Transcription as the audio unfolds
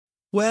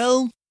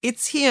Well,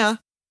 it's here,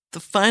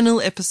 the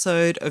final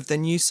episode of the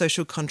New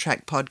Social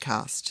Contract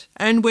podcast.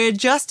 And we're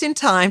just in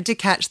time to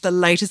catch the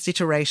latest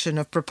iteration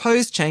of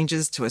proposed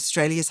changes to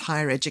Australia's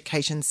higher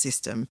education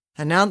system,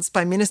 announced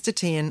by Minister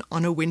Tehan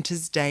on a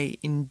winter's day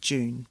in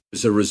June.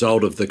 As a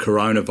result of the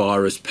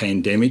coronavirus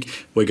pandemic,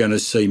 we're going to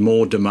see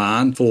more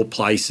demand for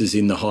places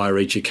in the higher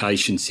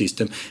education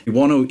system. We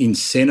want to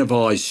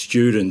incentivise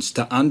students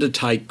to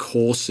undertake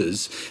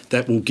courses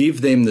that will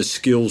give them the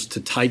skills to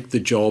take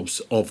the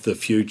jobs of the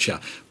future,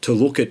 to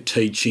look at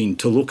teaching,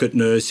 to look at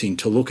nursing,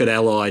 to look at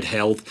allied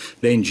health,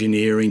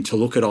 engineering, to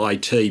look at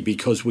IT,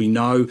 because we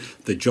know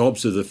the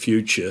jobs of the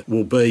future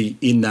will be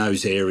in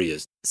those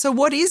areas. So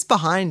what is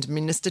behind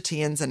Minister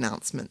Tehan's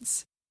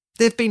announcements?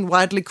 They've been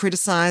widely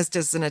criticised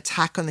as an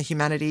attack on the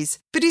humanities,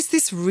 but is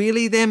this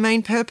really their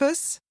main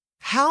purpose?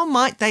 How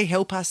might they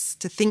help us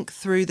to think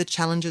through the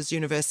challenges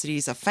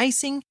universities are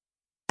facing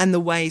and the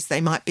ways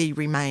they might be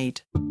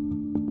remade?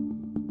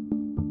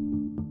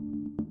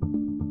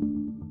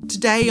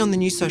 Today on the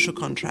New Social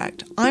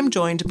Contract, I'm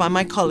joined by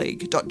my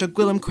colleague, Dr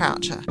Gwilym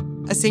Croucher,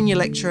 a senior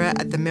lecturer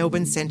at the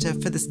Melbourne Centre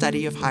for the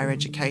Study of Higher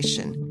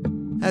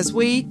Education, as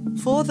we,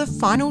 for the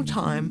final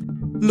time,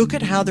 look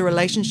at how the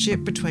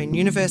relationship between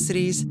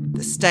universities,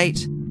 the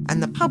state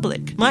and the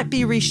public might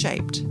be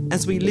reshaped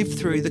as we live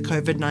through the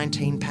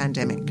COVID-19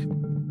 pandemic.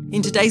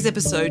 In today's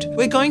episode,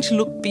 we're going to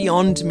look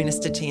beyond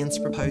Minister Tehan's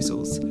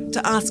proposals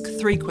to ask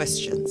three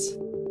questions.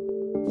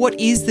 What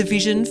is the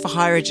vision for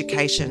higher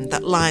education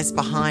that lies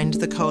behind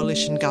the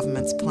coalition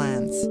government's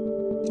plans?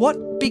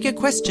 What bigger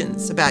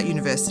questions about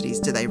universities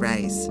do they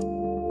raise?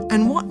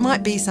 And what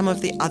might be some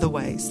of the other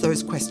ways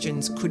those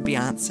questions could be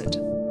answered?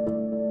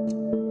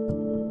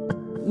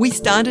 We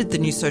started the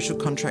New Social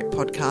Contract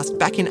podcast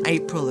back in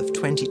April of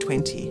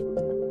 2020.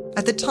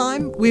 At the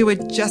time, we were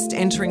just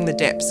entering the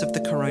depths of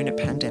the corona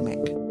pandemic.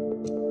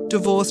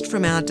 Divorced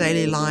from our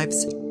daily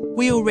lives,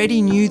 we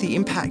already knew the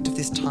impact of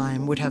this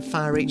time would have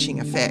far-reaching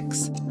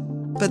effects,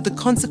 but the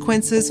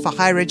consequences for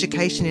higher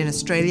education in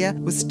Australia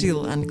were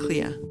still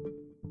unclear.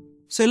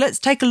 So let's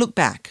take a look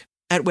back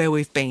at where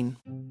we've been.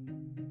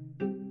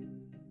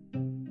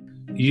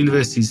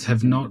 Universities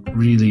have not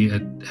really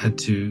had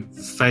to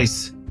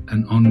face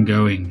an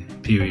ongoing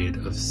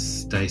period of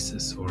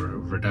stasis or a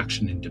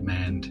reduction in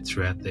demand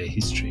throughout their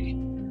history.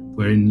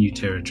 We're in new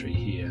territory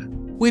here.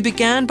 We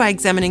began by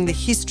examining the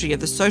history of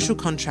the social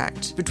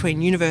contract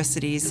between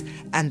universities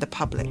and the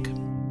public.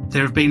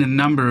 There have been a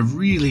number of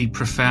really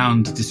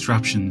profound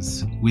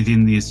disruptions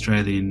within the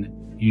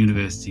Australian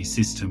university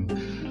system.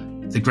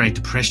 The Great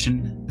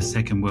Depression, the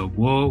Second World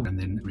War, and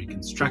then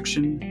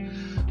Reconstruction.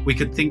 We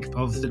could think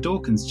of the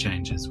Dawkins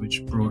changes,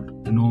 which brought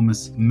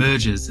enormous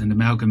mergers and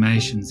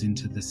amalgamations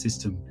into the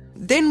system.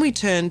 Then we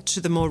turned to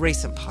the more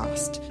recent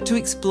past to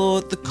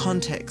explore the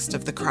context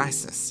of the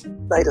crisis.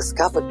 They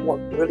discovered what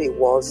really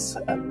was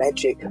a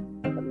magic,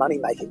 a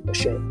money-making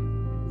machine.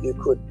 You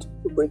could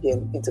bring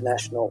in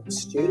international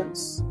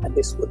students and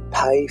this would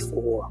pay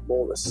for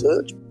more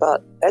research.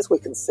 But as we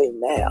can see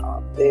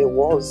now, there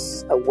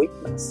was a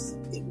weakness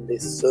in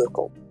this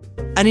circle.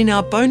 And in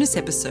our bonus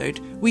episode,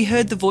 we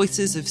heard the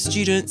voices of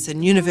students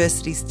and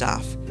university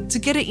staff to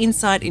get an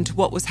insight into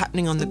what was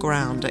happening on the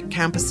ground at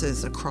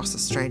campuses across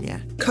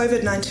Australia.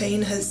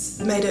 COVID-19 has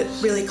made it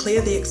really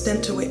clear the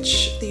extent to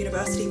which the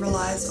university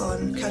relies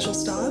on casual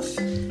staff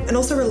and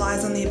also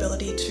relies on the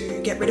ability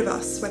to get rid of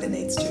us when it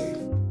needs to.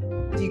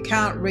 You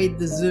can't read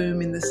the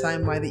Zoom in the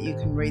same way that you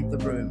can read the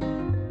room.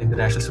 The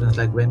national students,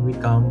 when we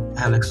come,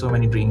 have so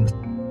many dreams.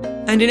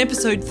 And in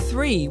episode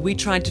 3, we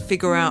tried to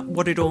figure out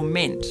what it all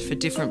meant for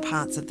different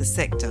parts of the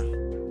sector.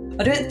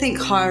 I don't think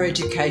higher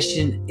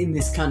education in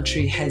this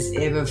country has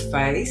ever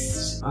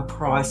faced a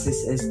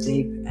crisis as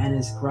deep and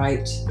as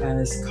great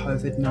as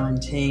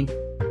COVID-19.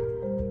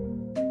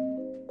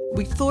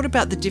 We thought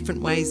about the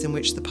different ways in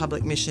which the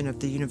public mission of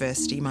the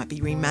university might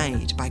be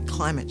remade by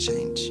climate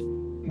change.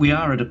 We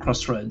are at a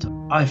crossroads.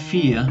 I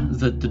fear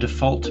that the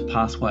default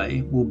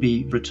pathway will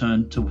be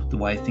returned to the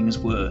way things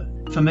were.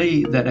 For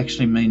me, that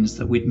actually means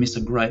that we'd miss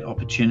a great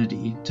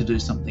opportunity to do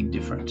something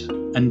different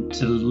and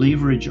to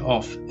leverage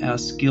off our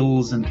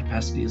skills and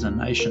capacity as a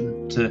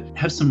nation to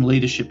have some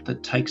leadership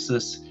that takes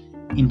us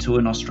into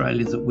an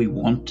Australia that we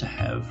want to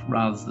have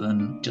rather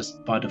than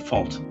just by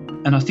default.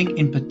 And I think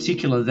in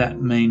particular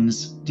that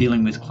means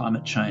dealing with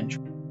climate change.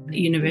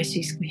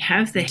 Universities, we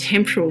have the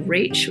temporal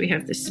reach, we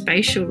have the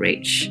spatial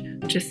reach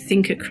to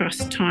think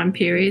across time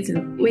periods,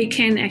 and we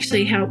can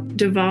actually help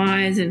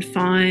devise and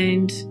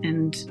find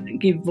and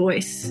give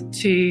voice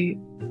to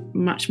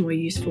much more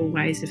useful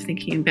ways of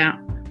thinking about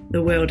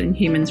the world and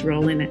humans'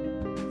 role in it.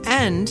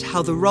 And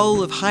how the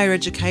role of higher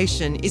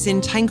education is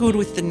entangled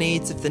with the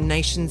needs of the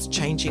nation's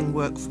changing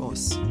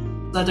workforce.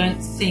 I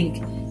don't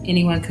think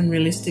anyone can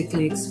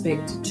realistically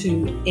expect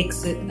to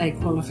exit a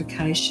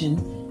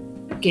qualification,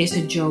 get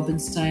a job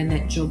and stay in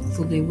that job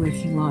for their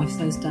working life.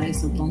 Those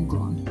days are long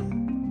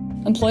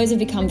gone. Employers have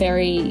become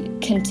very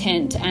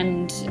content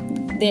and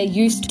They're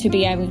used to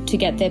be able to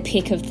get their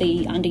pick of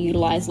the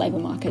underutilised labour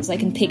markets. They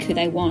can pick who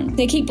they want.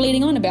 They keep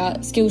bleeding on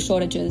about skill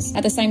shortages.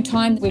 At the same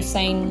time, we've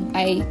seen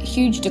a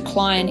huge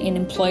decline in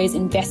employers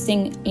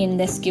investing in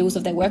the skills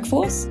of their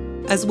workforce.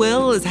 As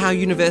well as how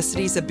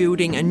universities are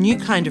building a new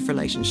kind of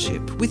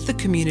relationship with the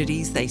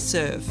communities they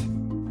serve.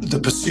 The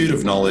pursuit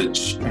of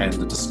knowledge and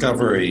the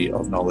discovery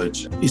of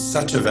knowledge is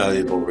such a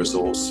valuable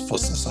resource for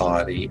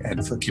society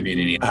and for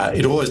community.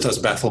 It always does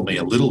baffle me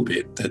a little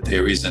bit that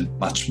there isn't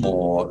much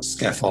more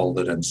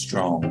scaffolded and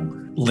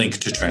strong link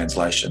to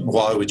translation.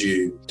 Why would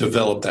you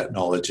develop that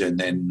knowledge and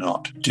then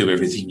not do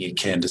everything you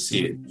can to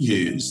see it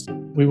used?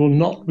 We will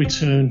not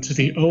return to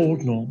the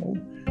old normal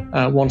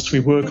once we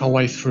work our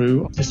way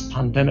through this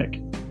pandemic.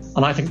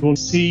 And I think we'll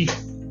see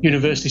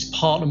universities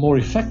partner more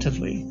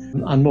effectively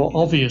and more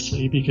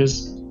obviously,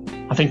 because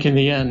I think in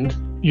the end,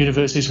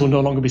 universities will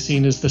no longer be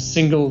seen as the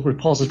single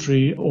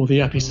repository or the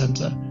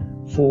epicentre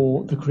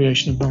for the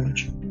creation of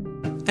knowledge.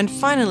 And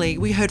finally,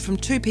 we heard from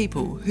two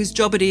people whose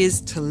job it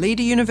is to lead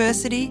a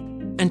university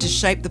and to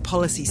shape the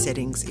policy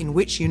settings in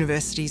which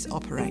universities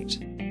operate.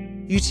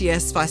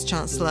 UTS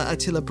Vice-Chancellor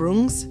Attila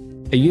Brungs.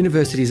 A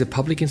university is a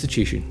public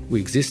institution.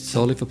 We exist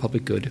solely for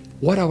public good.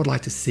 What I would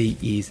like to see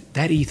is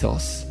that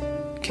ethos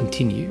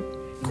continue.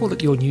 Call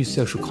it your new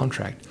social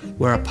contract,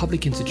 where our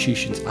public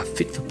institutions are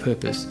fit for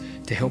purpose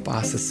to help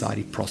our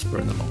society prosper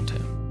in the long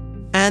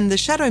term. And the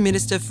Shadow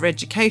Minister for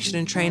Education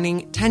and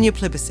Training, Tanya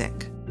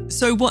Plibersek.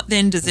 So what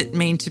then does it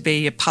mean to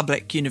be a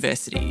public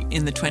university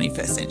in the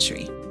 21st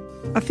century?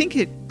 I think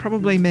it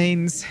probably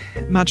means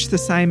much the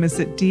same as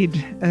it did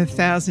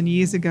 1,000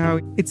 years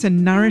ago. It's a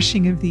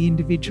nourishing of the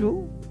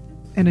individual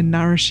and a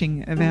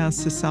nourishing of our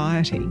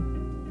society.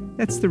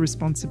 That's the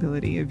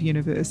responsibility of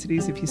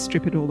universities if you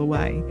strip it all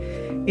away.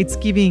 It's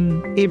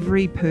giving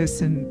every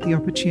person the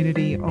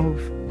opportunity of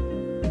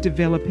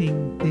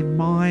developing their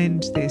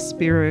mind, their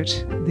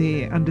spirit,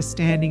 their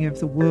understanding of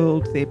the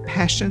world, their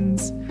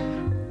passions.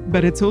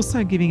 But it's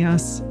also giving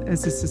us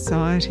as a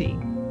society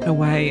a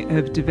way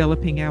of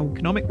developing our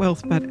economic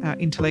wealth, but our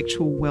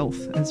intellectual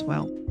wealth as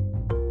well.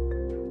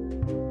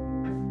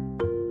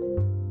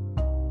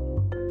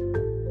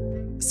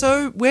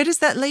 So where does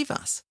that leave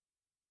us?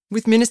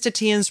 With Minister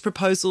Tehan's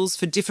proposals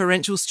for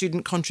differential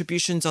student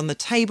contributions on the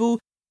table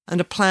and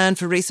a plan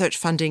for research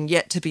funding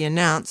yet to be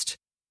announced,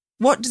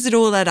 what does it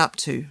all add up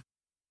to?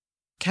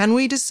 Can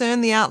we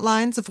discern the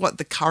outlines of what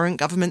the current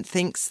government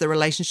thinks the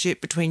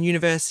relationship between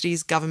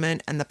universities,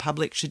 government and the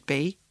public should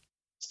be?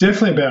 It's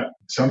definitely about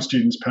some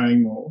students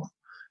paying more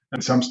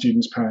and some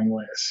students paying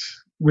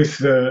less, with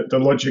the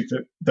logic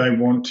that they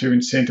want to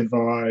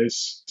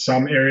incentivise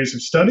some areas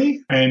of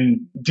study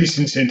and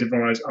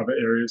disincentivise other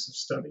areas of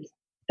study.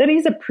 That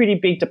is a pretty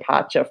big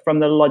departure from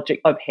the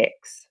logic of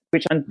HECS,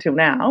 which until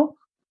now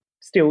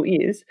still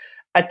is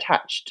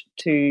attached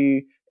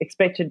to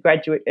expected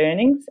graduate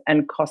earnings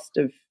and cost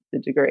of the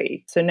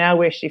degree. So now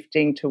we're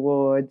shifting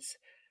towards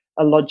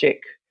a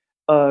logic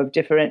of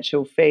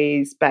differential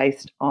fees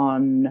based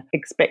on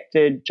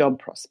expected job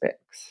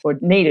prospects or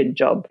needed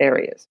job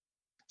areas.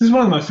 This is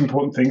one of the most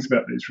important things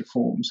about these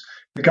reforms.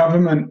 The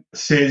government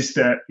says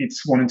that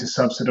it's wanting to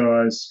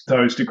subsidise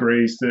those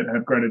degrees that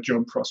have greater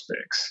job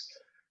prospects.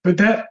 But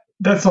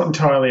that's not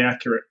entirely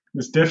accurate.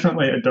 There's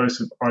definitely a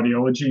dose of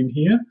ideology in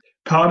here.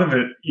 Part of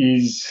it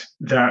is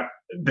that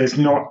there's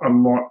not a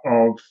lot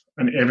of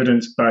an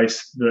evidence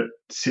base that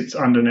sits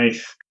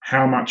underneath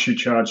how much you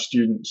charge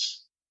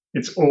students.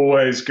 It's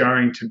always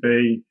going to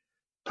be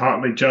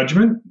partly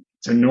judgment.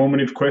 It's a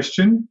normative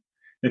question.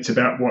 It's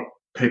about what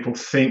people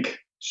think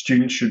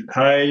students should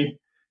pay.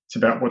 It's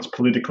about what's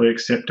politically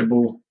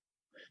acceptable.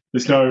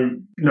 There's no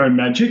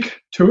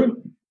magic to it.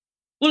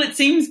 Well, it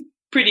seems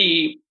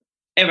pretty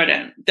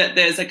evident that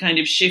there's a kind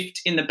of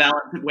shift in the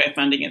balance of where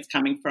funding is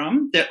coming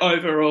from, that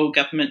overall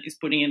government is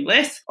putting in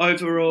less,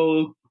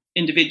 overall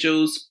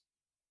individuals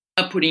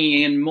are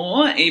putting in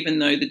more, even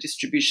though the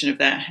distribution of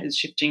that is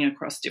shifting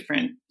across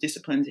different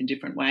disciplines in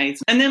different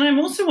ways. And then I'm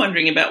also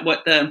wondering about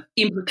what the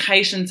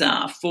implications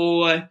are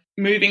for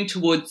moving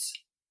towards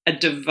a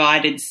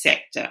divided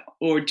sector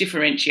or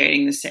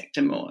differentiating the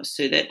sector more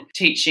so that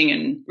teaching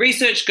and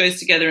research goes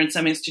together in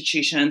some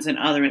institutions and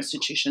other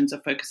institutions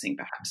are focusing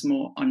perhaps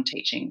more on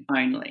teaching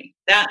only.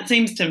 That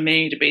seems to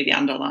me to be the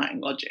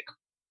underlying logic.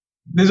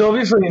 There's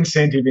obviously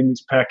incentive in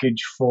this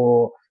package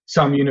for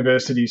some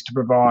universities to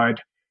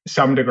provide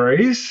some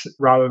degrees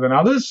rather than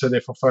others, so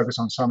therefore focus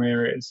on some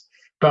areas.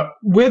 But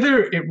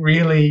whether it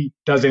really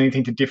does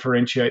anything to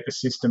differentiate the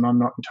system, I'm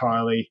not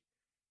entirely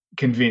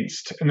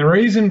convinced. And the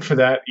reason for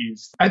that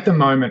is at the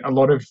moment, a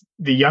lot of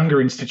the younger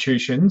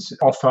institutions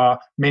offer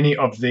many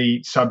of the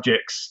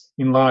subjects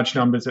in large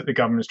numbers that the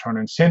government is trying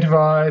to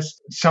incentivise.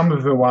 Some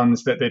of the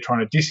ones that they're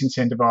trying to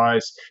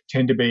disincentivise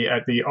tend to be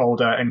at the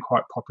older and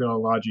quite popular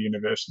larger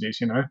universities,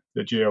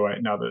 the GO8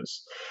 and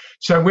others.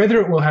 So whether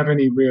it will have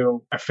any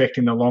real effect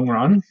in the long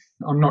run,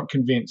 I'm not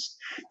convinced.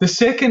 The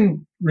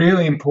second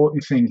really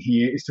important thing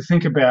here is to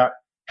think about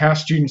how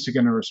students are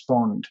going to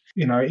respond.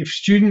 If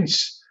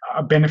students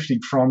are benefiting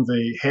from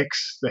the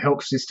HECS, the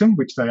HELP system,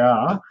 which they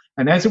are,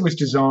 and as it was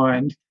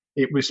designed,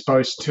 it was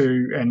supposed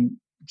to, and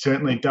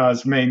certainly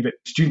does, mean that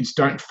students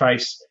don't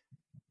face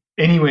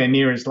anywhere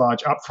near as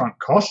large upfront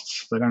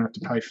costs, they don't have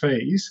to pay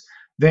fees,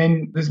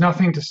 then there's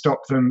nothing to stop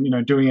them,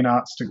 doing an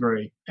arts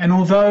degree. And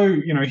although,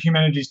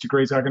 humanities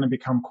degrees are going to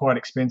become quite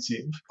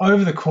expensive,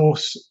 over the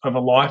course of a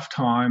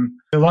lifetime,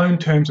 the loan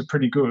terms are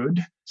pretty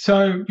good.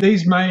 So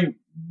these may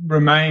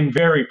remain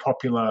very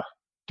popular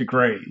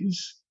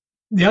degrees.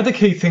 The other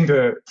key thing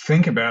to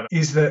think about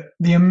is that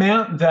the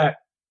amount that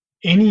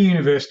any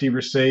university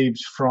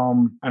receives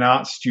from an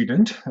arts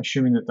student,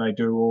 assuming that they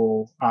do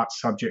all arts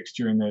subjects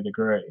during their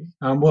degree,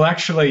 will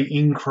actually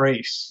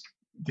increase.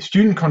 The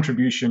student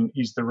contribution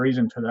is the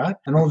reason for that.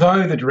 And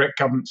although the direct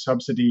government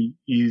subsidy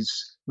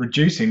is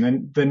reducing,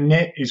 then the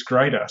net is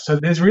greater. So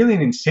there's really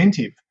an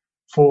incentive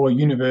for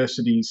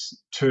universities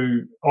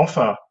to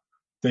offer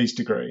these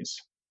degrees.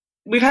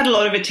 We've had a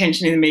lot of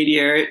attention in the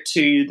media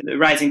to the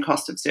rising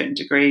cost of certain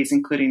degrees,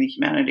 including the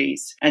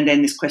humanities, and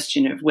then this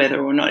question of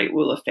whether or not it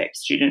will affect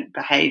student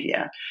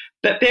behaviour.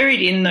 But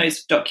buried in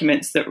those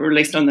documents that were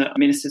released on the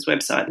Minister's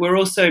website were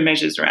also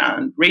measures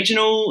around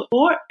regional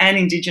support and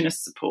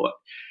Indigenous support.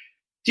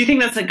 Do you think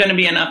that's going to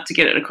be enough to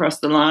get it across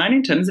the line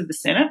in terms of the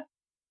Senate?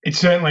 It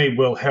certainly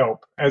will help.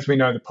 As we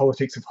know, the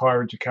politics of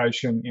higher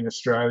education in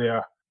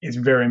Australia is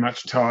very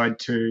much tied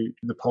to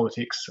the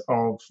politics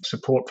of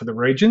support for the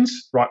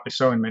regions, rightly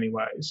so in many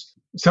ways.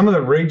 Some of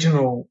the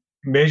regional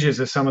measures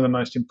are some of the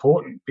most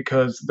important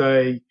because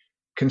they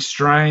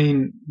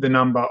constrain the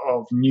number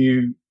of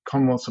new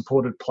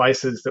Commonwealth-supported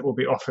places that will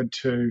be offered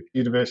to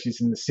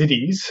universities in the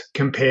cities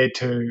compared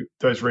to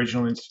those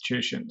regional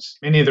institutions.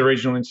 Many of the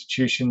regional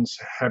institutions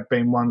have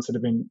been ones that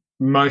have been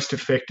most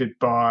affected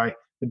by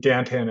the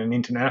downtown and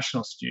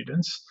international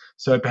students.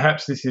 So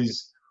perhaps this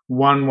is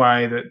one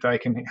way that they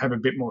can have a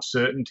bit more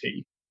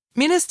certainty.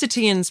 Minister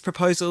Tehan's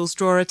proposals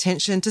draw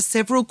attention to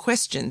several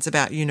questions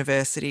about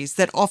universities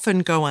that often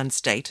go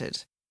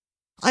unstated.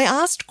 I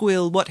asked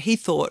Gwil what he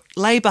thought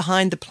lay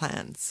behind the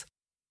plans,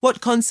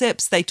 what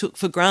concepts they took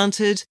for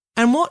granted,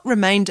 and what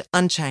remained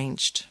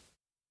unchanged.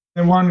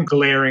 The one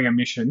glaring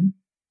omission,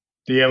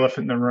 the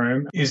elephant in the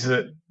room, is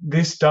that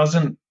this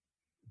doesn't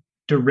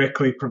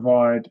directly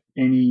provide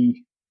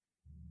any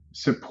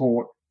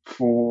support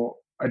for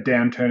a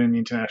downturn in the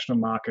international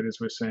market as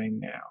we're seeing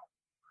now.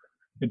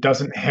 It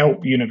doesn't help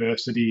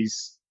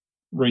universities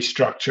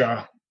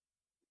restructure,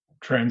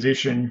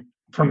 transition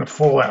from the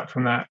fallout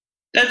from that.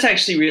 That's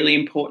actually really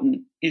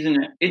important,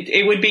 isn't it?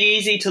 It would be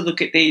easy to look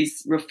at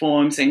these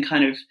reforms and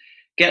kind of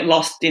get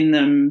lost in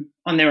them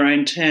on their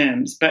own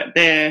terms, but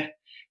they're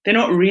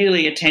not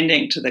really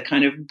attending to the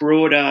kind of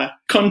broader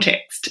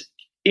context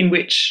in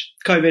which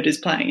COVID is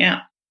playing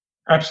out.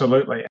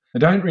 Absolutely. They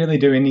don't really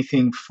do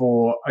anything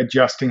for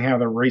adjusting how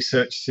the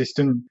research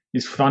system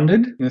is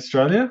funded in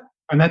Australia,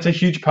 and that's a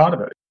huge part of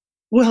it.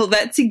 Well,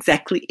 that's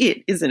exactly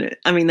it, isn't it?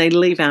 I mean, they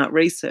leave out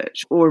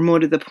research, or more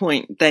to the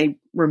point, they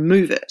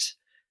remove it.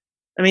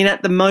 I mean,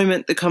 at the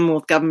moment, the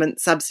Commonwealth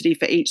Government subsidy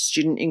for each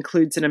student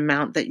includes an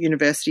amount that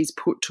universities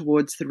put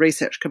towards the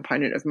research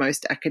component of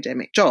most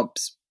academic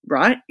jobs,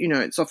 right?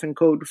 It's often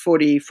called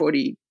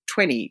 40-40-20,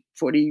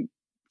 40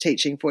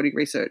 teaching, 40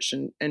 research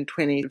and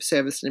 20 of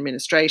service and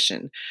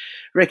administration,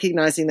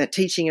 recognising that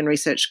teaching and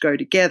research go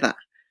together.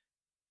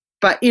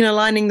 But in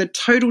aligning the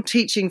total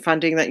teaching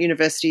funding that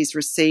universities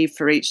receive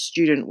for each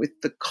student with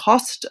the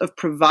cost of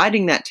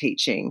providing that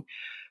teaching,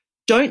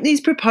 don't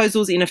these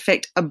proposals in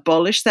effect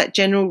abolish that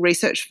general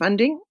research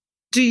funding?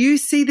 Do you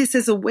see this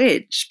as a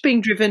wedge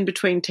being driven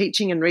between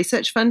teaching and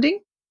research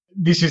funding?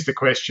 This is the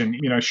question.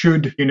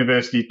 Should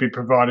universities be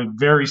provided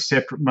very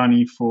separate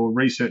money for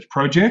research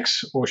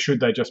projects, or should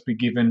they just be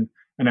given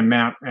an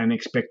amount and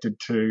expected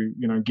to,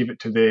 give it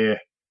to their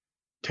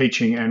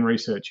teaching and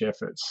research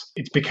efforts?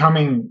 It's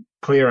becoming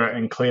clearer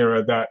and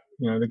clearer that,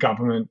 the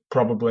government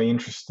probably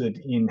interested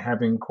in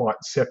having quite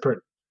separate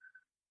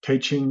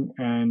teaching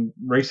and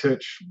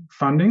research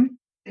funding.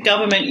 The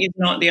government is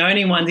not the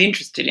only ones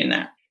interested in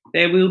that.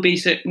 There will be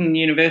certain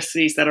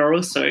universities that are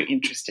also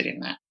interested in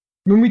that.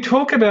 When we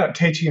talk about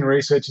teaching and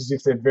research as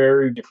if they're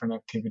very different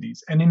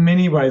activities, and in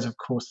many ways, of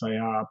course, they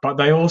are, but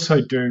they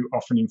also do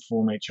often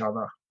inform each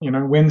other.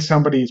 When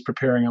somebody is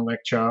preparing a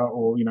lecture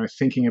or,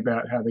 thinking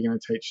about how they're going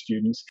to teach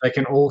students, they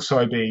can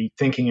also be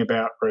thinking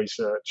about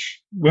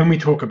research. When we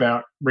talk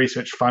about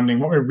research funding,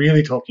 what we're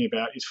really talking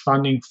about is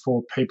funding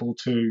for people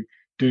to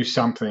do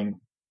something,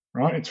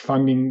 right? It's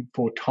funding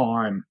for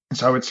time.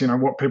 So it's,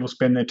 what people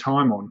spend their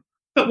time on.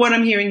 But what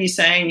I'm hearing you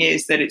saying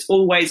is that it's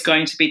always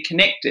going to be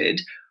connected.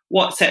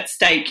 What's at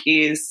stake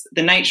is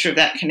the nature of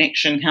that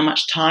connection, how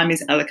much time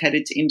is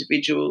allocated to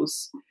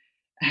individuals,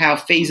 how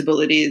feasible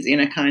it is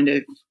in a kind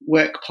of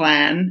work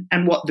plan,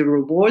 and what the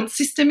reward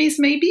system is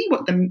maybe,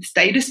 what the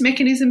status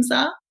mechanisms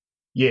are.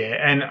 Yeah,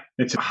 and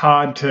it's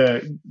hard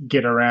to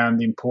get around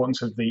the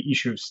importance of the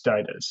issue of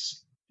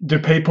status. Do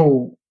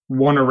people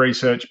want to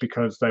research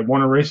because they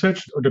want to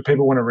research, or do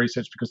people want to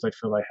research because they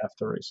feel they have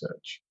to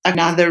research?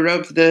 Another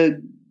of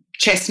the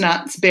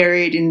chestnuts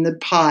buried in the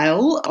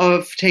pile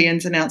of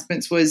Tehan's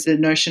announcements was the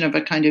notion of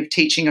a kind of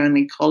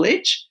teaching-only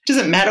college. Does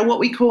it matter what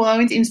we call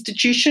our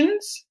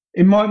institutions?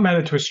 It might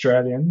matter to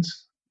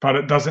Australians, but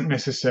it doesn't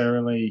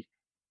necessarily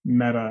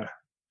matter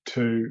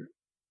to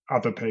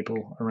other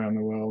people around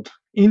the world.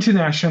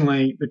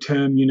 Internationally, the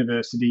term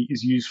university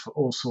is used for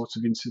all sorts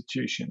of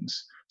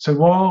institutions. So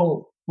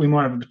while we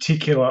might have a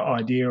particular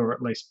idea, or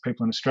at least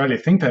people in Australia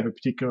think they have a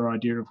particular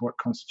idea of what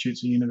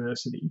constitutes a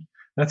university,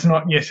 that's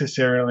not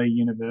necessarily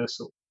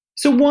universal.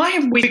 So why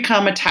have we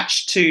become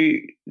attached to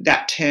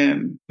that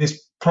term?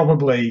 This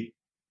probably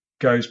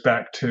goes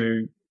back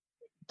to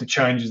the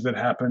changes that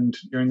happened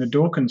during the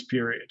Dawkins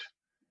period,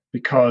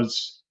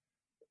 because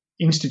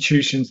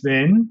institutions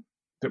then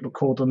that were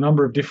called a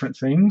number of different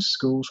things,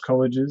 schools,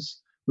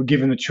 colleges, were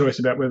given the choice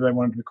about whether they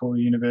wanted to be called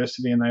a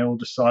university, and they all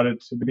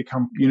decided to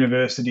become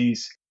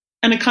universities.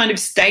 And a kind of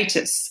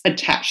status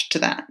attached to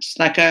that,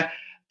 like a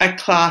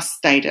class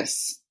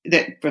status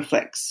that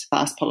reflects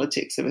class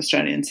politics of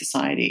Australian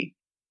society.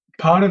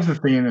 Part of the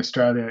thing in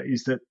Australia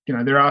is that,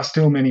 there are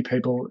still many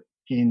people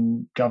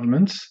in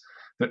governments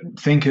that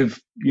think of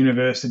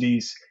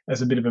universities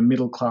as a bit of a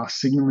middle-class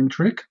signalling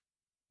trick.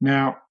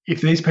 Now, if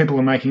these people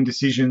are making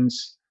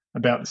decisions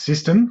about the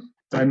system,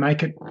 they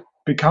make it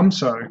become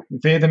so.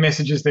 If they're the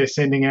messages they're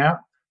sending out,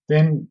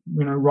 then,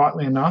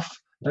 rightly enough,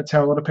 that's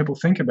how a lot of people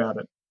think about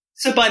it.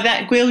 So by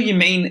that, Gwil, you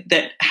mean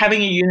that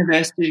having a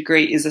university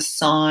degree is a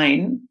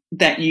sign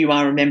that you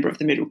are a member of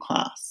the middle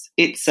class?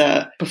 It's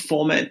a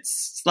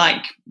performance. It's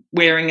like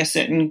wearing a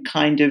certain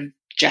kind of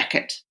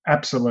jacket.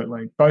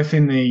 Absolutely, both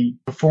in the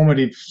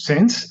performative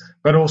sense,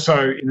 but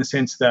also in the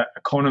sense that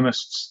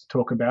economists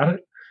talk about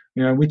it,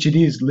 which it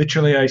is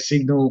literally a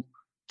signal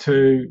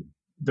to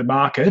the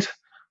market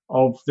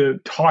of the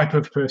type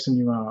of person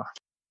you are.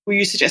 Were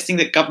you suggesting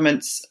that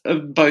governments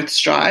of both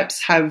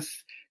stripes have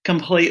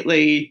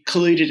completely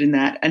colluded in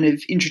that and have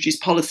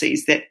introduced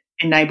policies that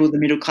enable the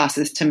middle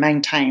classes to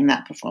maintain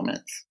that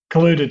performance?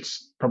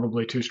 Colluded's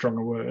probably too strong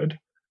a word,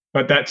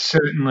 but that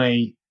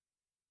certainly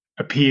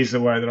appears the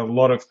way that a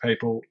lot of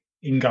people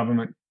in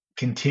government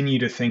continue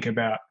to think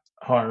about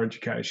higher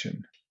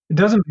education. It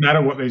doesn't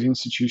matter what these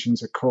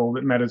institutions are called,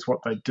 it matters what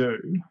they do.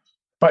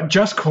 But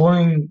just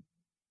calling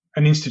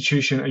an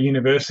institution a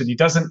university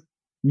doesn't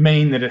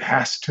mean that it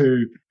has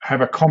to have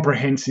a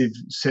comprehensive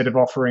set of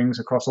offerings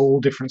across all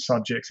different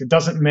subjects. It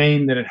doesn't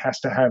mean that it has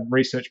to have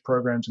research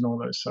programs in all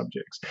those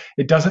subjects.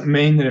 It doesn't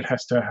mean that it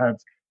has to have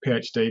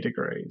PhD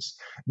degrees.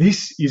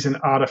 This is an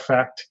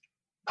artefact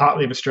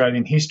partly of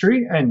Australian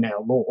history and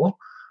now law,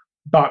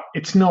 but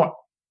it's not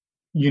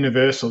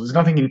universal. There's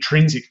nothing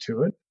intrinsic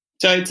to it.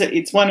 So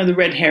it's one of the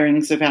red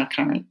herrings of our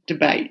current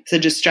debate. It's a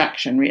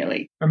distraction,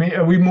 really. I mean,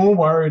 are we more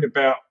worried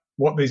about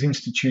what these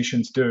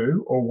institutions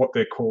do or what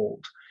they're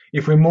called?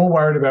 If we're more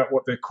worried about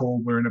what they're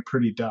called, we're in a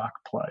pretty dark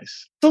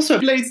place. It also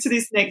leads to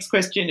this next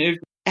question of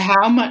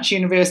how much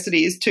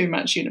university is too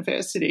much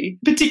university,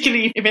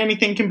 particularly if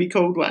anything can be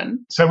called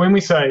one. So when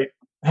we say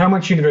how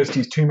much university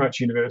is too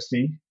much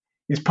university,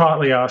 is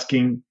partly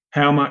asking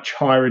how much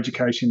higher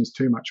education is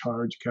too much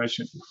higher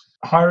education.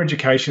 Higher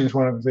education is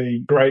one of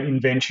the great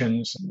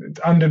inventions. It's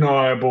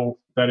undeniable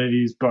that it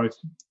is both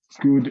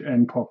good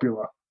and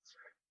popular.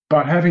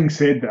 But having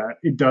said that,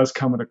 it does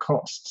come at a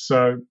cost.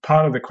 So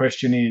part of the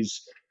question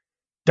is,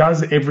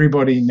 does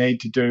everybody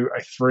need to do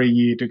a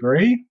 3-year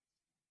degree?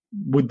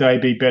 Would they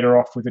be better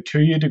off with a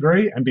 2-year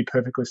degree and be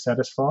perfectly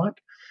satisfied?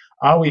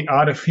 Are we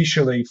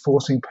artificially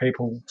forcing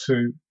people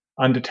to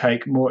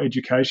undertake more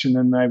education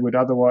than they would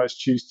otherwise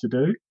choose to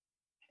do?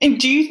 And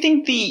do you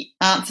think the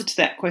answer to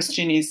that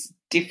question is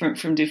different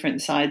from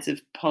different sides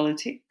of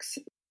politics?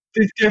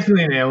 There's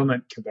definitely an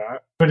element to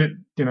that, but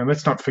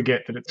let's not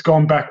forget that it's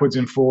gone backwards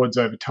and forwards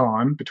over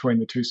time between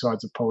the two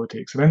sides of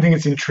politics. I don't think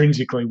it's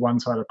intrinsically one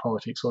side of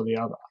politics or the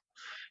other.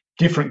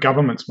 Different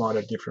governments might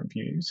have different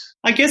views.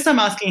 I guess I'm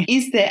asking,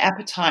 is there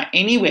appetite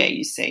anywhere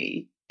you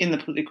see in the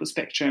political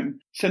spectrum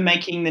for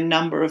making the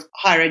number of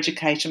higher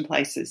education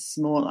places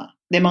smaller?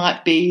 There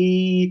might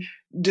be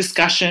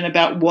discussion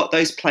about what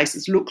those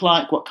places look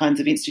like, what kinds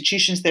of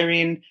institutions they're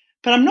in,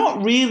 but I'm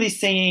not really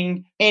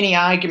seeing any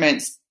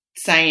arguments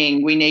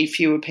saying we need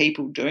fewer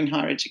people doing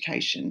higher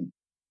education.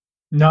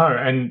 No,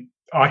 and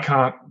I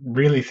can't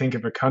really think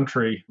of a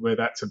country where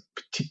that's a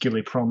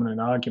particularly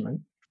prominent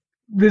argument.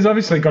 There's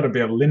obviously got to be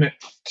a limit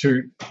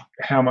to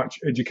how much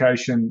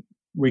education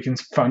we can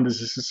fund as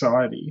a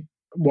society.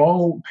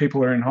 While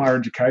people are in higher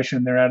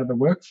education, they're out of the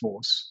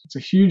workforce. It's a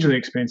hugely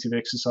expensive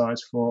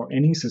exercise for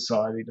any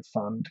society to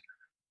fund.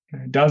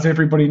 Does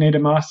everybody need a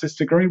master's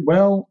degree?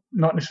 Well,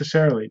 not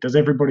necessarily. Does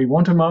everybody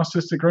want a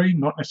master's degree?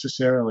 Not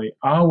necessarily.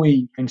 Are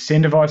we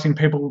incentivising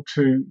people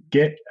to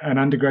get an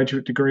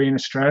undergraduate degree in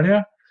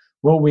Australia?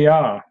 Well, we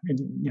are.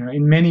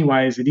 In many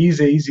ways, it is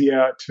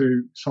easier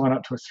to sign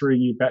up to a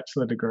 3-year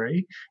bachelor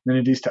degree than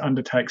it is to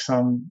undertake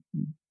some,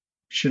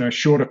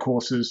 shorter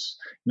courses,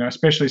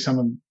 especially some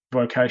of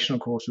vocational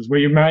courses where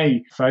you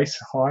may face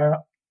higher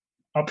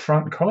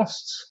upfront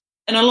costs.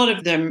 And a lot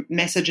of the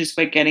messages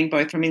we're getting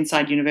both from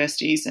inside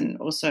universities and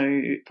also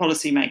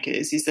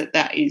policymakers is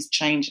that is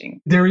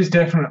changing. There is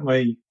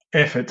definitely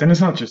efforts, and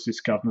it's not just this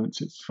government,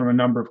 it's from a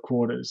number of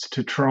quarters,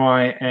 to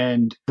try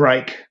and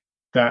break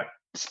that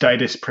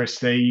status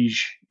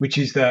prestige, which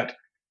is that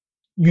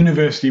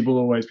university will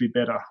always be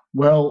better.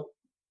 Well,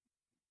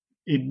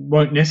 it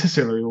won't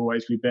necessarily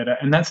always be better.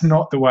 And that's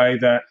not the way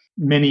that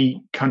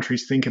many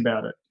countries think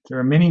about it. There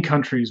are many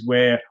countries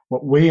where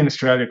what we in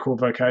Australia call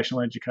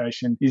vocational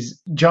education is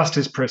just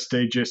as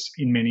prestigious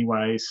in many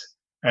ways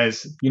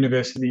as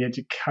university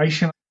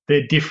education.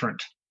 They're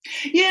different.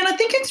 Yeah, and I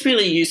think it's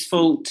really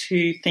useful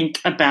to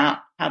think about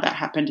how that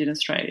happened in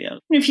Australia.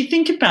 If you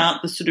think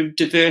about the sort of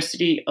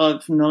diversity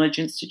of knowledge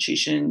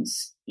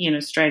institutions in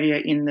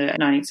Australia in the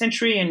 19th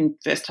century and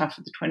first half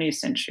of the 20th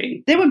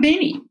century, there were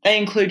many. They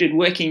included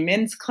working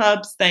men's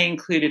clubs, they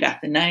included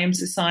Athenaeum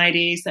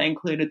societies, they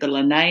included the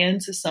Linnaean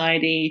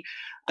Society,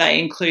 they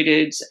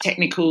included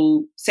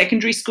technical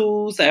secondary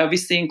schools, they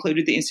obviously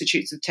included the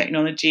Institutes of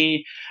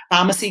Technology,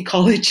 pharmacy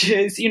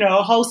colleges,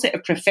 a whole set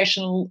of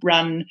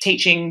professional-run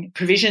teaching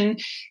provision,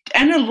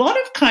 and a lot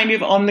of kind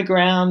of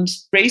on-the-ground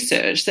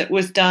research that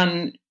was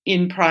done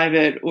in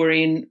private or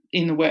in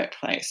the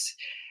workplace.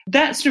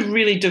 That sort of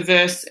really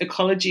diverse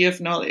ecology of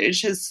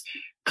knowledge has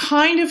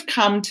kind of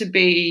come to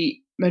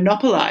be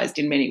monopolised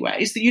in many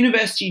ways. The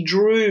university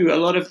drew a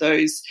lot of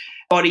those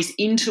bodies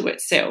into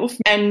itself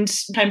and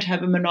came to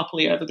have a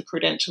monopoly over the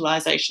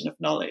credentialisation of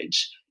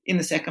knowledge in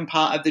the second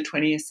part of the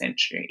 20th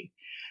century.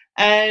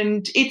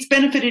 And it's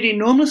benefited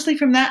enormously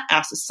from that.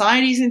 Our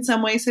societies in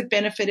some ways have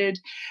benefited.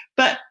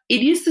 But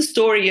it is the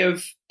story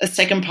of a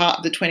second part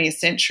of the 20th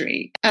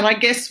century. And I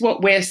guess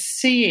what we're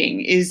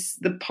seeing is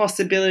the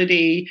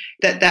possibility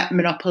that that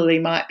monopoly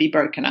might be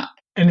broken up.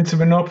 And it's a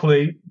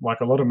monopoly,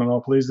 like a lot of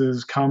monopolies, that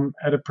has come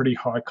at a pretty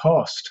high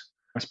cost,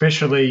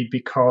 especially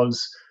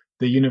because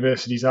the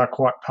universities are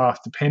quite path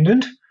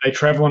dependent. They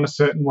travel in a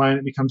certain way and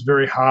it becomes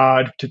very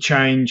hard to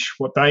change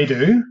what they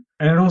do.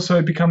 And it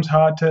also becomes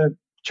hard to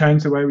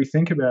change the way we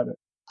think about it.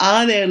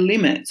 Are there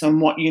limits on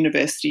what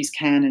universities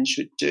can and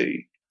should do?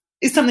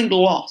 Is something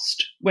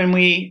lost when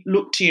we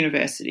look to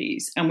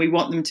universities and we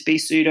want them to be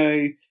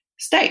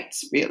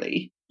pseudo-states,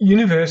 really?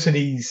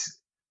 Universities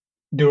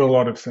do a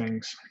lot of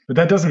things, but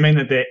that doesn't mean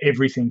that they're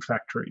everything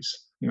factories.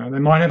 They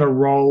might have a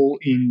role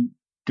in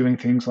doing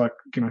things like,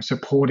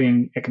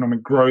 supporting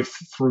economic growth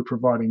through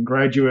providing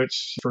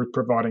graduates, through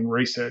providing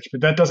research,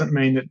 but that doesn't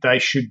mean that they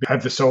should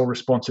have the sole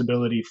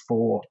responsibility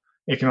for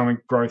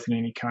economic growth in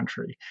any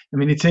country.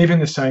 It's even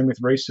the same with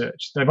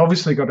research. They've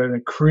obviously got a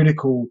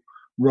critical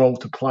role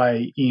to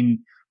play in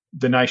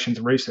the nation's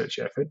research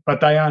effort, but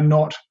they are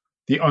not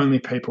the only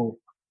people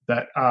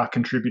that are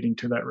contributing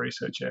to that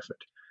research effort.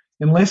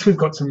 Unless we've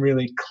got some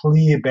really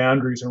clear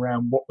boundaries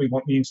around what we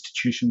want the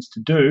institutions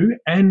to do,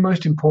 and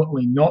most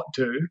importantly not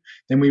do,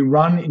 then we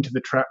run into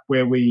the trap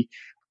where we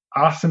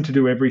ask them to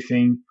do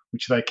everything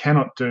which they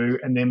cannot do,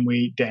 and then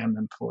we damn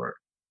them for it.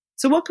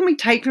 So what can we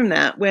take from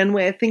that when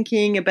we're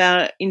thinking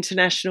about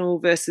international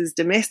versus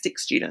domestic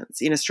students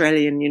in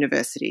Australian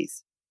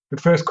universities? The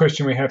first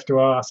question we have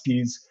to ask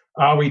is,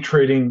 are we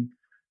treating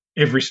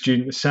every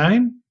student the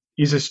same?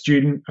 Is a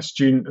student a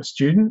student a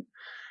student?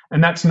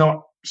 And that's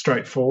not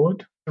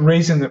straightforward. The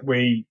reason that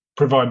we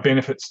provide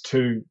benefits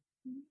to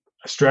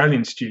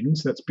Australian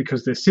students, that's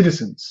because they're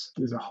citizens.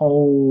 There's a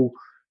whole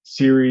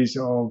series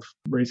of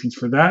reasons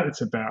for that.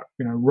 It's about,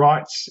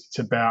 rights. It's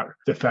about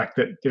the fact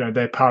that,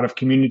 they're part of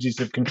communities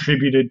that have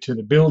contributed to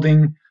the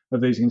building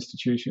of these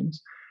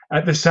institutions.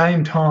 At the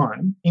same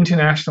time,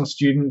 international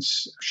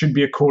students should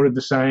be accorded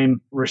the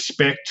same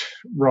respect,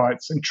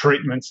 rights and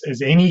treatments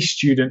as any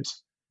student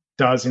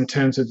does in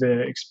terms of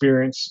their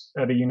experience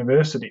at a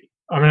university.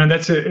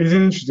 It's an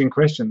interesting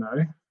question,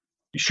 though.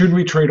 Should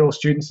we treat all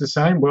students the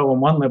same? Well,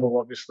 on one level,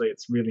 obviously,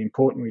 it's really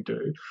important we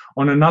do.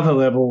 On another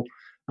level,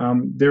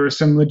 there are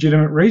some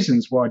legitimate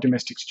reasons why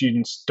domestic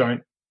students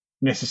don't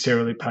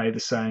necessarily pay the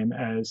same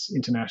as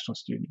international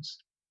students.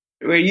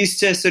 We're used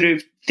to sort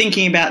of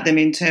thinking about them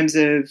in terms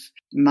of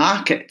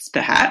markets,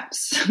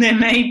 perhaps. There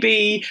may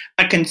be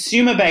a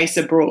consumer base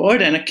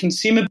abroad and a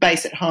consumer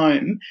base at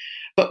home,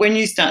 but when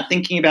you start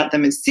thinking about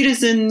them as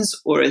citizens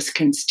or as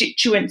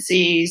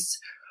constituencies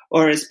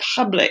or as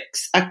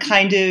publics, a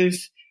kind of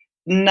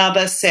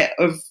another set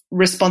of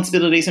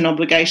responsibilities and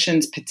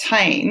obligations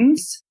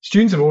pertains.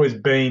 Students have always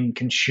been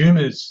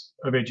consumers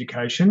of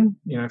education.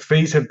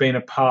 Fees have been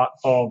a part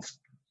of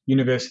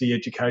university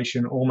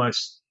education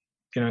almost,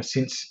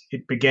 since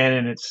it began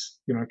in its,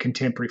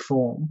 contemporary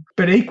form.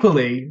 But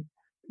equally,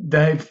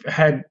 they've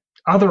had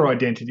other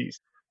identities.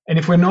 And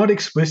if we're not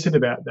explicit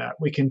about that,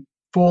 we can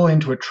fall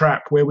into a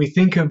trap where we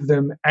think of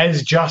them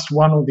as just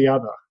one or the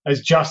other,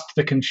 as just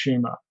the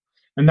consumer.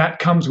 And that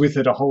comes with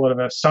it a whole lot of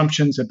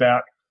assumptions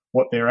about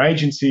what their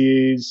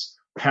agency is,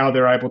 how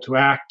they're able to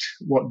act,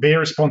 what their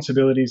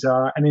responsibilities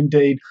are, and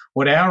indeed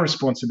what our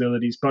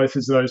responsibilities, both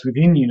as those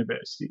within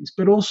universities,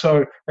 but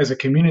also as a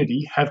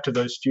community, have to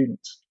those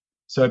students.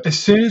 So as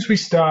soon as we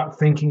start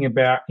thinking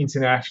about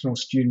international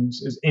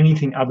students as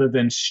anything other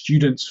than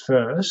students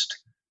first,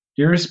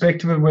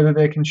 irrespective of whether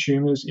they're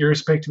consumers,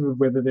 irrespective of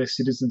whether they're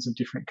citizens of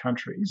different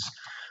countries,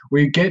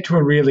 we get to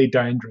a really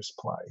dangerous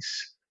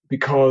place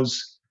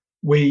because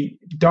we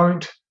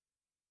don't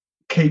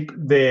keep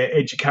their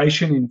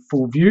education in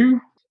full view.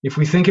 If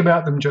we think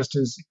about them just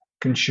as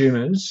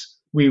consumers,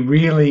 we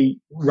really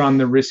run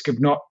the risk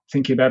of not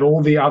thinking about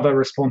all the other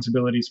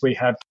responsibilities we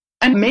have.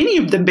 And many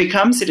of them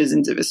become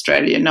citizens of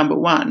Australia, number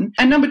one.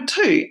 And number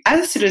two,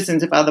 as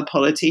citizens of other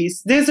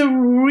polities, there's a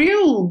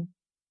real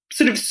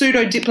sort of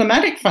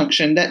pseudo-diplomatic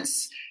function that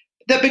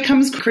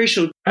becomes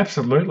crucial.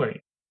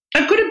 Absolutely.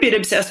 I've got a bit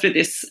obsessed with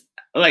this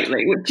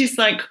lately, which is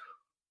like,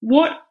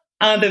 what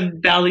are the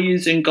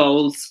values and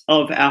goals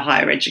of our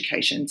higher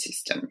education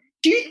system?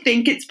 Do you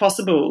think it's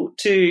possible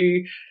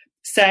to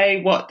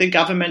say what the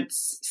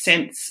government's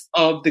sense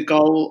of the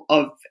goal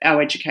of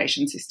our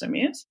education system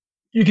is?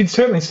 You can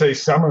certainly see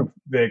some of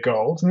their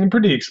goals, and they're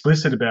pretty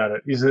explicit about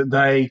it, is that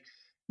they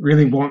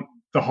really want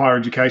the higher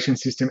education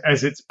system,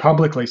 as it's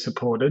publicly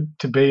supported,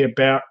 to be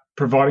about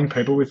providing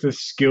people with the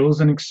skills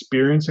and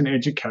experience and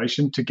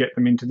education to get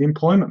them into the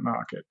employment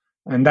market.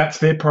 And that's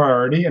their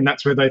priority, and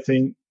that's where they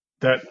think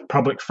that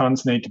public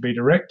funds need to be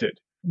directed.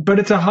 But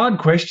it's a hard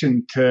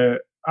question to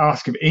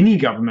ask of any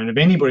government, of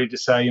anybody, to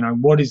say,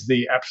 what is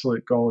the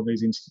absolute goal of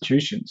these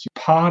institutions?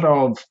 Part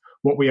of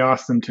what we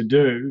ask them to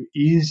do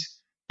is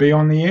be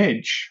on the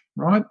edge,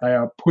 right? They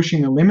are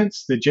pushing the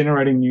limits, they're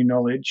generating new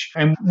knowledge,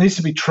 and there needs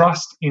to be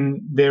trust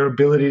in their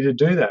ability to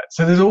do that.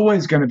 So there's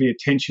always going to be a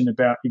tension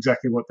about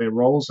exactly what their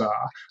roles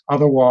are.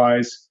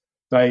 Otherwise,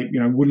 they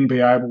wouldn't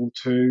be able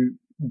to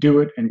do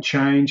it and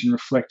change and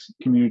reflect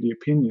community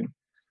opinion.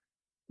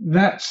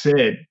 That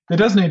said, there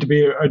does need to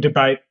be a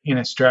debate in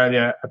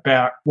Australia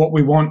about what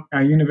we want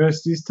our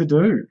universities to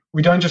do.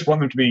 We don't just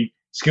want them to be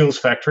skills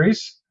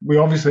factories. We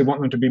obviously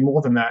want them to be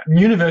more than that. And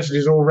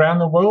universities all around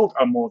the world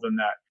are more than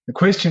that. The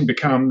question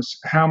becomes,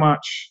 how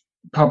much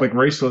public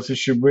resources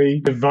should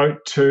we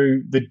devote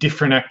to the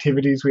different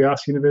activities we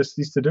ask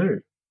universities to do?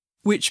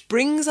 Which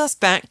brings us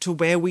back to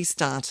where we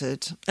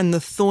started and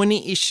the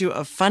thorny issue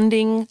of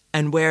funding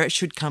and where it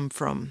should come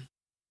from.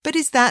 But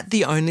is that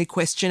the only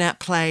question at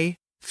play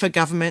for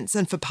governments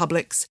and for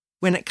publics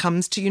when it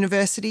comes to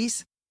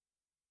universities?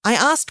 I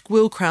asked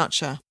Gwilym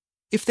Croucher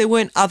if there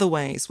weren't other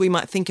ways we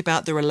might think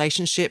about the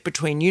relationship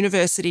between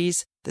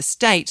universities, the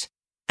state,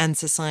 and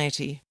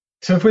society.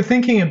 So if we're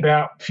thinking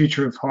about the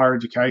future of higher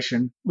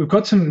education, we've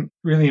got some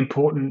really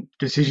important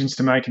decisions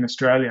to make in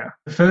Australia.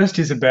 The first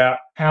is about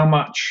how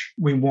much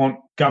we want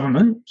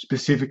government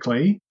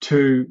specifically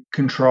to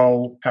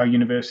control our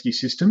university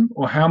system,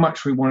 or how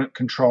much we want it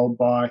controlled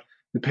by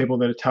the people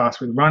that are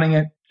tasked with running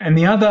it. And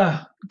the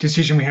other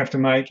decision we have to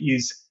make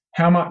is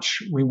how much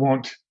we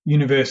want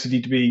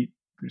university to be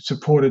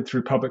supported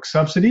through public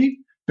subsidy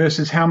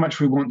versus how much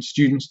we want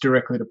students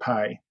directly to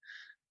pay.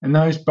 And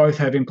those both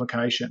have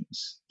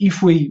implications.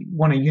 If we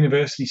want a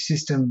university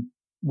system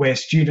where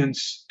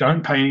students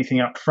don't pay anything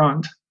up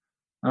front,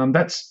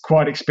 that's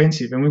quite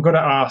expensive. And we've got to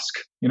ask,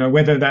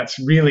 whether that's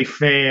really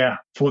fair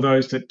for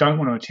those that don't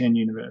want to attend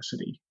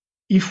university.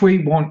 If we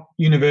want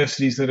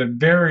universities that are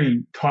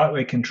very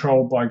tightly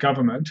controlled by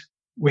government,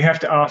 we have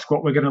to ask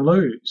what we're going to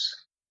lose.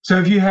 So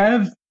if you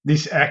have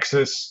this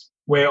axis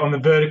where on the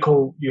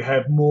vertical you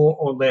have more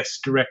or less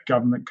direct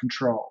government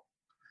control,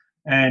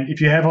 and if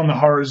you have on the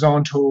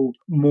horizontal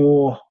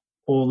more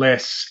or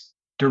less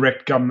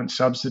direct government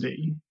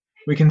subsidy,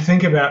 we can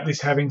think about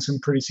this having some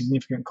pretty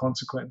significant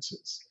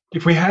consequences.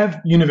 If we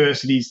have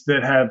universities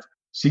that have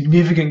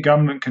significant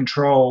government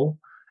control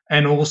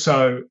and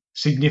also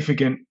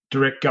significant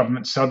direct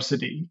government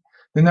subsidy,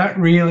 then that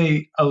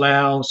really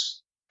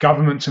allows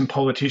governments and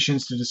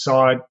politicians to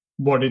decide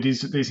what it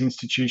is that these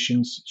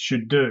institutions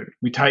should do.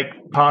 We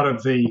take part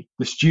of the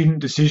student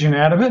decision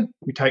out of it.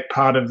 We take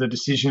part of the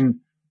decision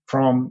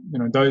from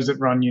those that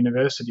run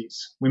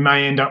universities. We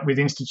may end up with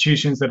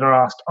institutions that are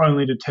asked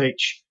only to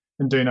teach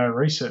and do no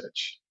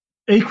research.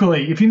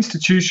 Equally, if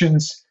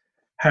institutions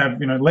have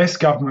less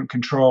government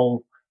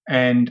control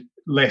and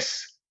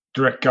less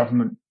direct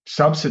government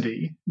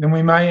subsidy, then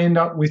we may end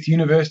up with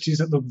universities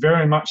that look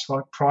very much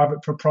like private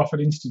for-profit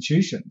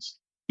institutions.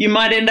 You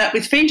might end up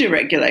with fee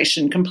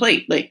deregulation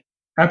completely.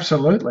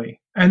 Absolutely.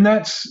 And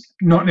that's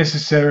not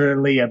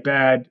necessarily a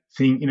bad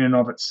thing in and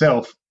of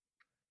itself,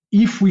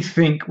 if we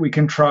think we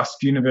can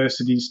trust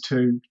universities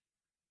to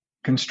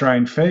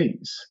constrain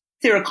fees.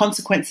 There are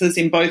consequences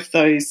in both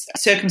those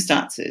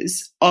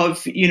circumstances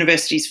of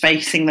universities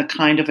facing the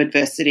kind of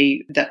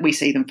adversity that we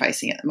see them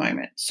facing at the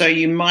moment. So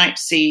you might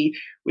see,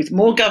 with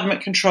more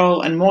government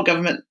control and more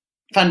government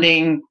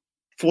funding,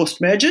 forced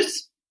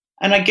mergers.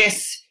 And I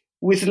guess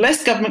with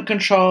less government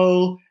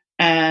control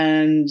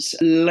and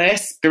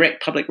less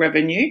direct public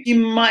revenue, you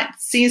might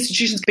see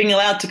institutions being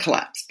allowed to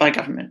collapse by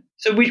government.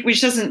 So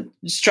which doesn't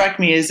strike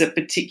me as a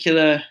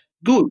particular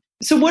good.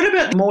 So what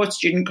about more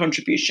student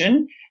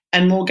contribution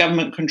and more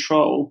government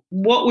control?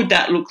 What would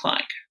that look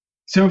like?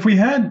 So if we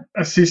had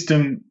a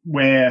system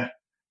where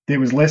there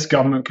was less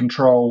government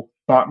control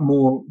but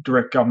more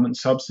direct government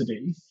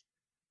subsidy,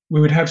 we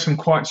would have some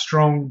quite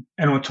strong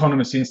and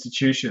autonomous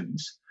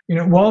institutions.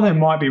 While there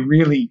might be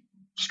really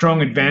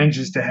strong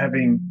advantages to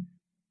having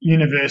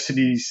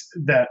universities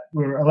that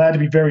were allowed to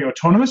be very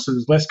autonomous, so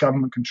there's less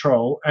government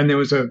control, and there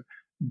was a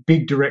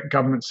big direct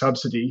government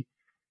subsidy,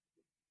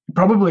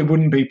 probably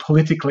wouldn't be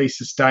politically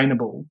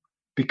sustainable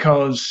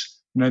because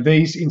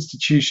these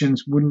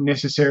institutions wouldn't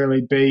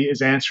necessarily be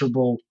as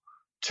answerable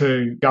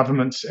to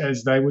governments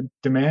as they would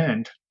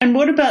demand. And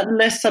what about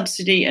less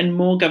subsidy and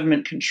more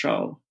government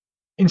control?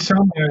 In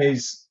some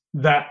ways,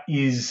 that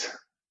is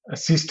a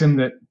system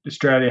that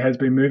Australia has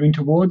been moving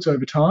towards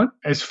over time.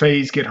 As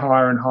fees get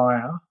higher and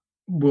higher,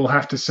 we'll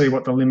have to see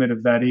what the limit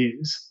of that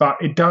is. But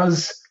it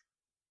does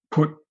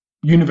put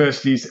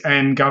universities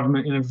and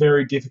government in a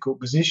very difficult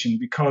position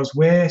because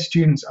where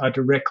students are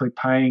directly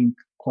paying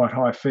quite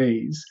high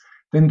fees,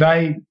 then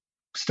they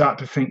start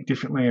to think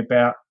differently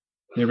about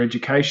their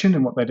education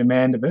and what they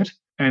demand of it.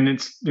 And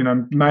it's,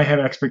 may have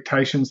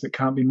expectations that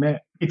can't be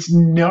met. It's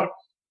not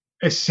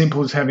as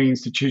simple as having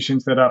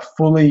institutions that are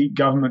fully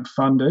government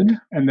funded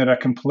and that are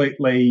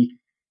completely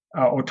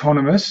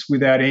autonomous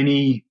without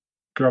any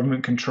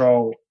government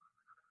control.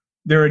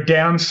 There are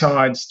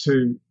downsides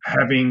to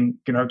having,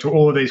 to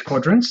all of these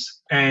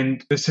quadrants,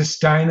 and the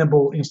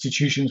sustainable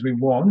institutions we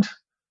want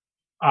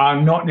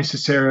are not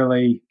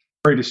necessarily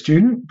free to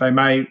student. They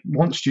may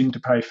want student to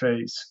pay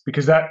fees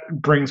because that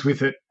brings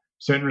with it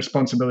certain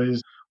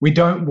responsibilities. We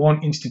don't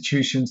want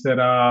institutions that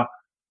are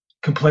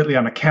completely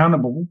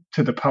unaccountable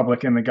to the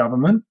public and the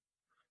government,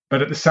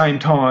 but at the same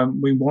time,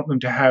 we want them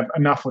to have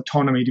enough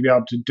autonomy to be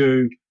able to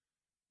do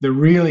the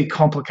really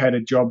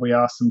complicated job we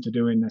ask them to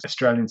do in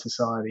Australian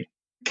society.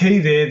 Key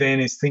there then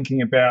is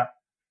thinking about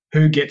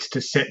who gets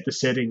to set the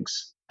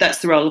settings. That's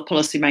the role of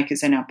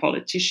policymakers and our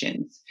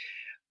politicians.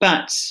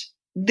 But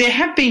there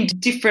have been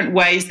different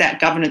ways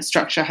that governance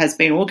structure has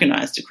been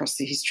organised across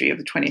the history of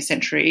the 20th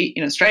century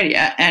in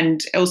Australia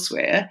and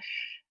elsewhere.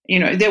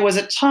 There was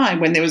a time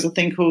when there was a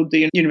thing called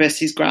the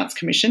Universities Grants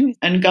Commission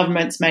and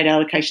governments made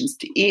allocations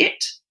to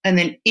it, and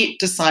then it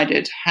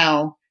decided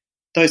how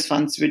those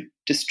funds were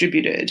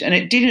distributed. And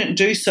it didn't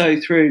do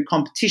so through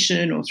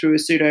competition or through a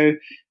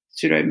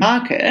pseudo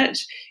market.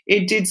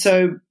 It did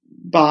so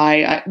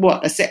by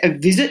a set of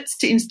visits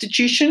to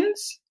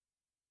institutions.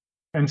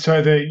 And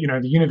so the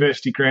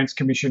University Grants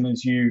Commission,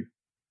 as you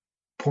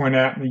point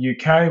out in the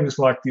UK, was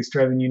like the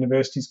Australian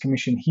Universities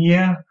Commission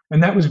here,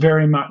 and that was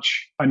very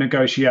much a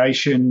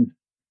negotiation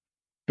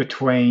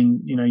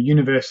between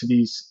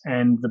universities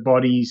and the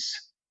bodies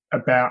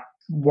about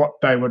what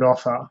they would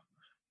offer.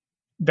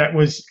 That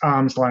was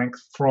arm's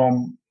length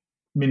from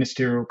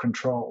ministerial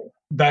control.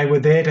 They were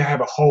there to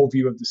have a whole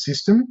view of the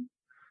system,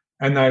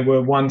 and they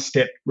were one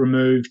step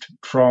removed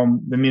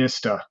from the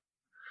minister.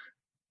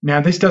 Now,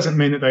 this doesn't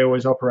mean that they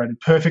always operated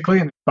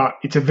perfectly, but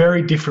it's a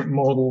very different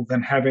model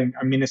than having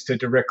a minister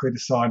directly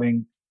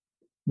deciding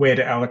where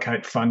to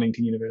allocate funding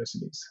to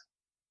universities.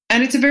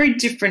 And it's a very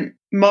different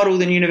model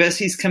than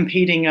universities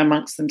competing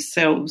amongst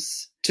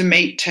themselves to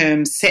meet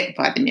terms set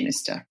by the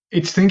minister.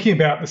 It's thinking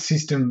about the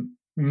system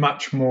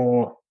much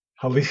more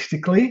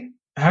holistically.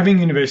 Having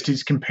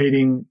universities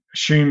competing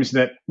assumes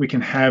that we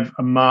can have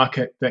a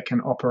market that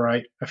can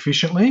operate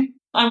efficiently.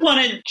 I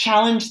want to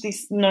challenge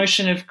this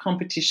notion of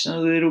competition a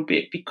little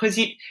bit because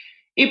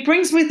it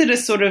brings with it a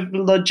sort of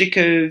logic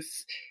of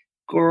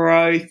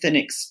growth and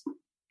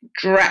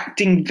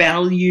extracting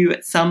value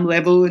at some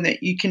level, and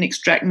that you can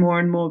extract more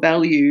and more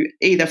value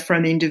either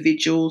from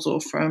individuals or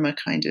from a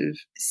kind of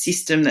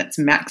system that's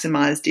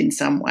maximised in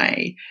some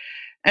way.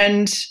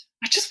 And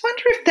I just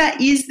wonder if that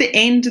is the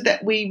end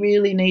that we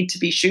really need to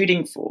be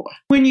shooting for.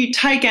 When you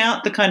take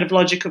out the kind of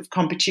logic of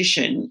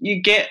competition, you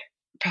get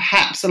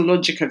perhaps a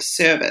logic of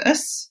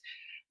service,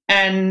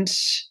 and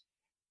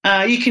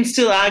you can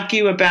still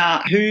argue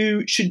about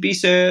who should be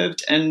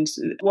served and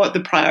what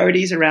the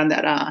priorities around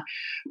that are.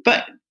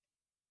 But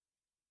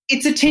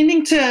it's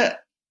attending to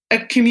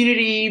a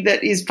community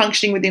that is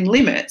functioning within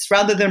limits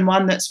rather than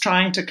one that's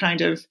trying to kind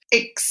of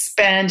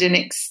expand and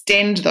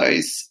extend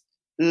those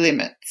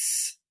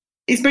limits.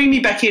 It's bringing me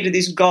back here to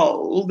this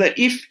goal that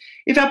if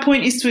our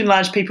point is to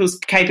enlarge people's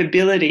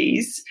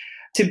capabilities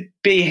to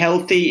be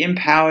healthy,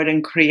 empowered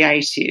and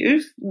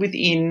creative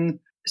within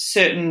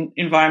certain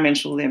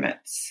environmental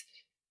limits,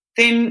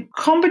 then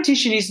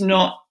competition is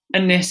not a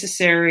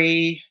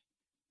necessary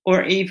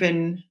or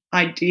even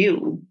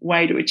ideal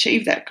way to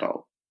achieve that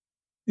goal.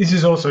 This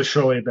is also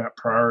surely about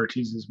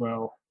priorities as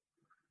well.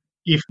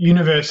 If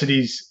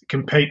universities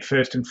compete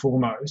first and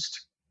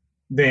foremost,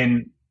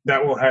 then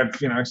that will have,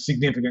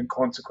 significant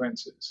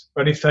consequences.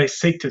 But if they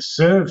seek to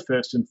serve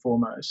first and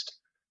foremost,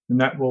 then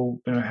that will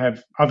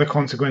have other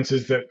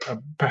consequences that are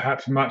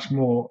perhaps much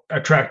more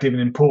attractive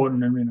and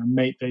important and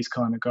meet these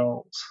kind of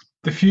goals.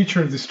 The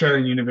future of the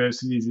Australian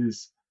universities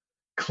is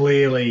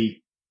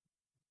clearly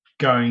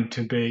going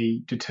to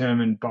be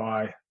determined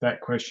by that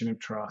question of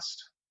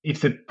trust.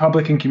 If the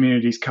public and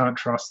communities can't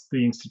trust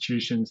the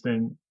institutions,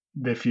 then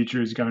their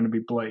future is going to be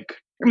bleak.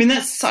 I mean,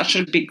 that's such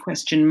a big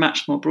question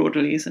much more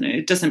broadly, isn't it?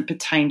 It doesn't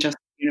pertain just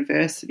to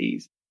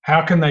universities.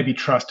 How can they be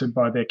trusted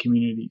by their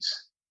communities?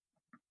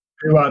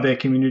 Who are their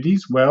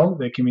communities? Well,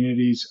 their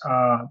communities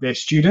are their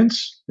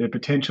students, their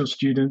potential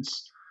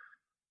students,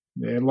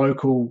 their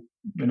local,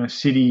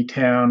 city,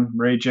 town,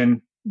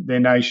 region, their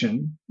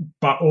nation.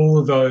 But all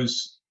of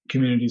those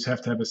communities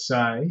have to have a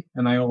say,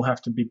 and they all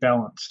have to be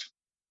balanced.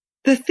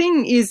 The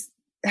thing is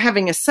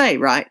having a say,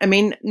 right? I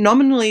mean,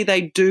 nominally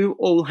they do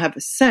all have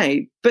a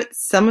say, but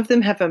some of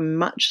them have a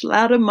much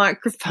louder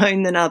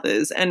microphone than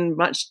others and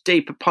much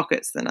deeper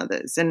pockets than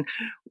others. And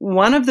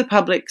one of the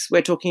publics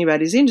we're talking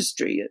about is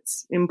industry,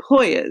 it's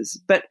employers,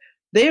 but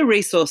they're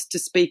resourced to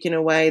speak in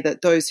a way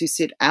that those who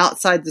sit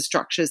outside the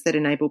structures that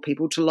enable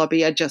people to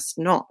lobby are just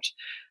not.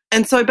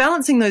 And so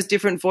balancing those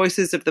different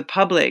voices of the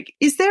public,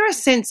 is there a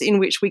sense in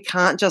which we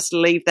can't just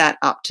leave that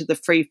up to the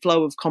free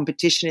flow of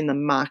competition in the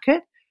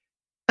market?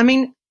 I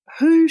mean,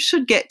 who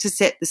should get to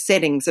set the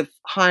settings of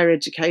higher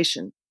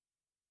education?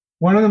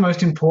 One of the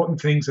most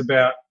important things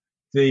about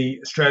the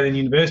Australian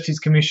Universities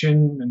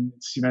Commission and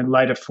its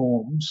later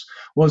forms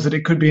was that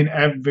it could be an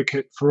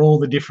advocate for all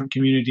the different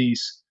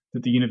communities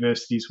that the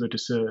universities were to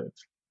serve.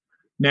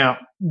 Now,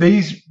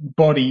 these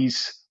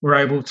bodies were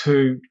able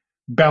to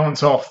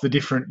balance off the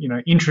different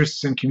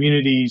interests and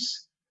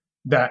communities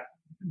that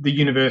the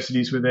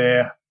universities were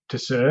there to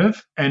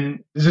serve. And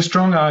there's a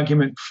strong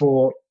argument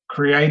for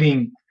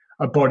creating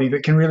a body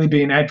that can really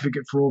be an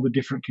advocate for all the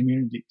different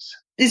communities.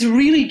 It's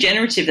really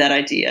generative, that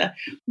idea.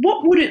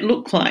 What would it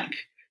look like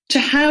to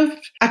have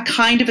a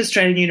kind of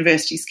Australian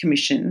Universities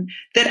Commission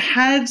that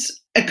had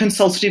a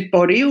consultative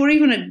body or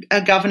even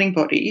a governing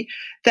body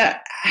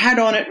that had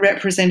on it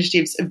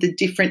representatives of the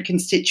different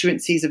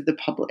constituencies of the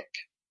public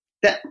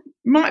that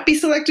might be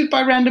selected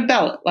by random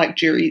ballot, like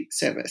jury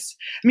service?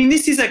 I mean,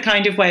 this is a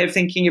kind of way of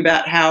thinking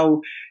about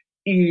how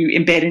you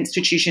embed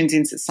institutions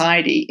in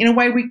society in a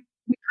way we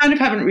kind of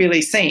haven't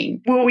really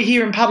seen. What we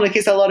hear in public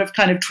is a lot of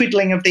kind of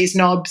twiddling of these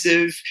knobs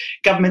of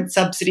government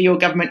subsidy or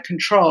government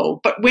control.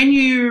 But when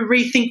you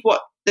rethink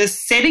what the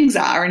settings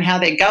are and how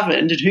they're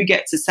governed and who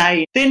gets a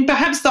say, then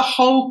perhaps the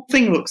whole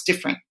thing looks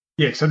different.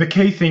 Yeah, so the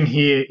key thing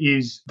here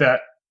is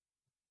that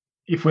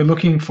if we're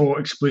looking for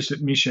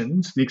explicit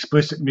missions, the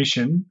explicit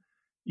mission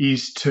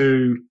is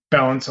to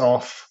balance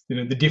off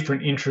the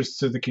different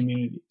interests of the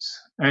communities.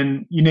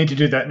 And you need to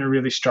do that in a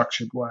really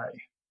structured way.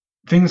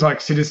 Things like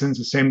citizens'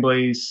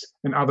 assemblies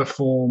and other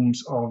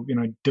forms of,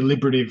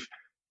 deliberative,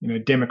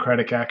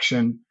 democratic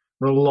action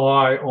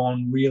rely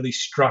on really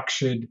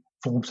structured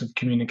forms of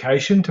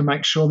communication to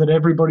make sure that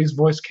everybody's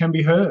voice can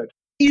be heard.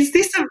 Is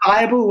this a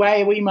viable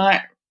way we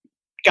might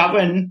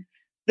govern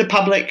the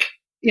public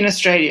in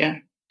Australia,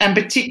 and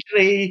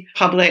particularly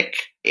public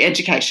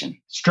education?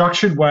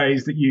 Structured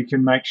ways that you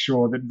can make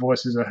sure that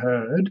voices are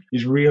heard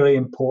is really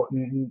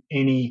important in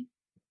any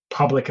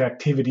public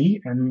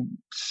activity and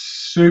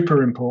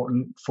super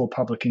important for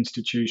public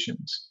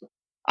institutions.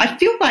 I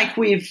feel like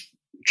we've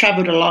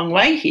travelled a long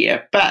way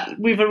here, but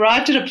we've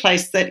arrived at a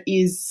place that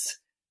is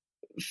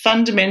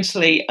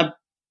fundamentally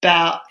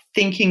about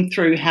thinking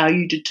through how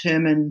you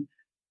determine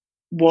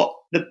what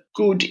the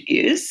good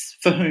is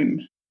for whom.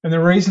 And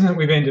the reason that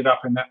we've ended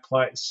up in that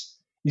place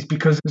is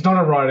because there's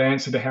not a right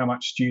answer to how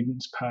much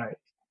students pay.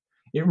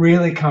 It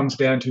really comes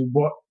down to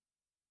what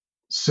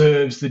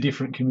serves the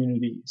different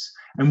communities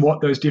and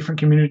what those different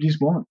communities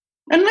want.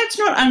 And let's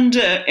not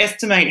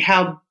underestimate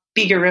how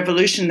big a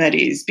revolution that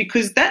is,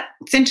 because that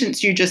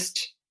sentence you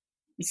just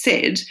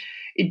said,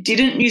 it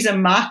didn't use a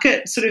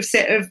market sort of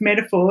set of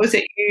metaphors.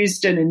 It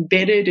used an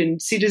embedded and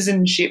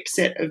citizenship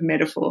set of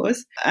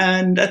metaphors.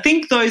 And I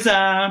think those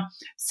are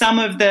some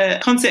of the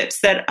concepts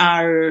that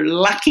are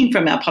lacking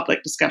from our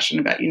public discussion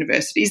about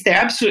universities. They're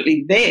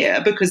absolutely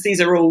there because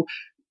these are all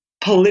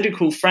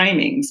political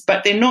framings,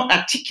 but they're not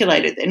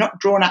articulated. They're not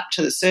drawn up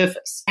to the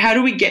surface. How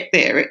do we get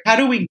there? How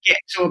do we get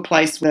to a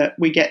place where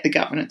we get the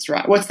governance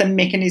right? What's the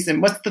mechanism?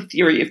 What's the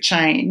theory of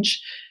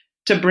change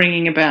to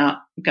bringing about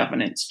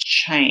governance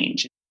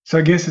change? So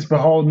I guess it's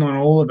beholden on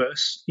all of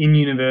us in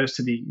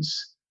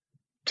universities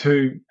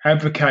to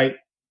advocate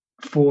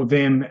for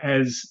them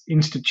as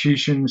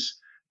institutions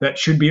that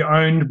should be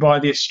owned by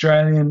the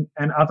Australian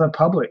and other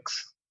publics.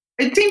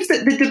 It seems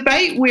that the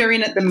debate we're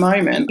in at the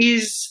moment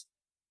is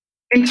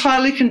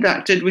entirely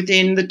conducted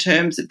within the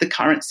terms of the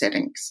current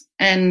settings.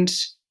 And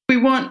if we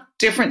want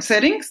different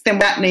settings, then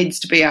that needs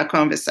to be our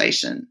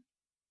conversation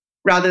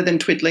rather than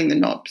twiddling the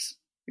knobs,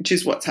 which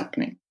is what's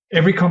happening.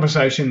 Every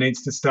conversation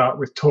needs to start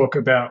with talk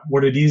about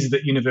what it is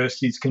that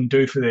universities can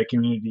do for their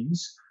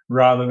communities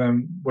rather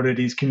than what it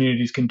is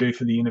communities can do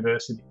for the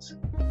universities.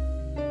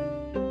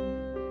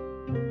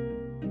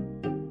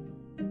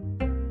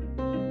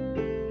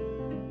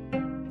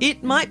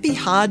 It might be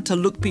hard to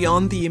look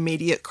beyond the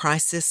immediate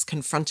crisis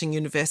confronting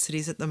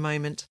universities at the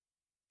moment.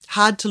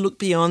 Hard to look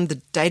beyond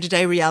the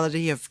day-to-day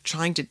reality of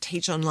trying to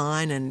teach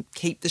online and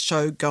keep the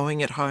show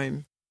going at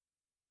home.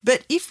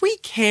 But if we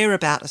care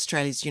about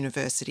Australia's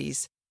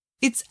universities,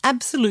 it's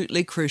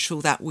absolutely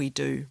crucial that we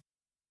do.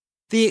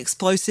 The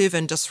explosive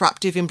and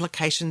disruptive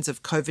implications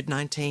of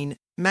COVID-19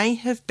 may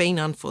have been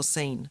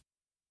unforeseen,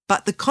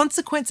 but the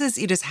consequences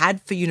it has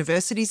had for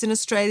universities in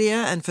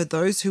Australia and for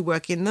those who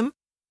work in them,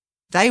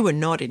 they were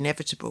not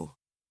inevitable.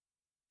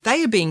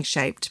 They are being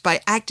shaped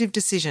by active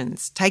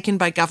decisions taken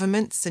by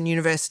governments and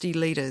university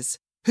leaders,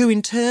 who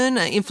in turn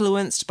are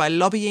influenced by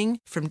lobbying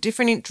from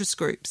different interest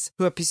groups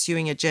who are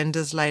pursuing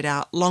agendas laid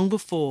out long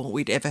before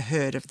we'd ever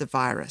heard of the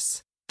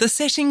virus. The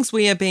settings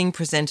we are being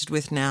presented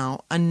with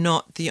now are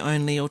not the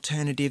only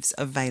alternatives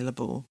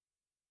available.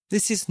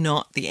 This is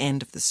not the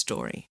end of the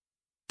story.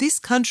 This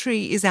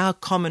country is our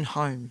common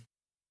home.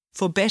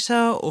 For better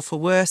or for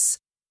worse,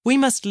 we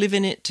must live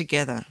in it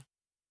together.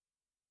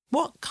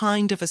 What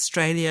kind of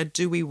Australia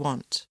do we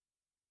want?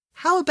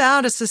 How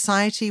about a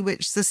society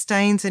which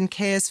sustains and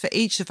cares for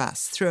each of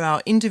us through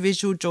our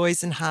individual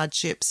joys and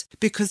hardships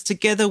because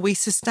together we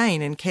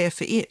sustain and care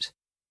for it?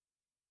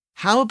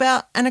 How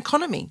about an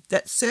economy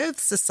that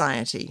serves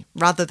society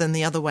rather than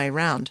the other way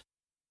round,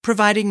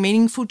 providing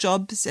meaningful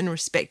jobs and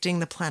respecting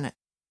the planet?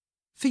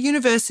 For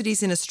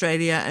universities in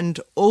Australia and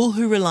all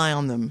who rely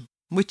on them,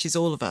 which is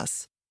all of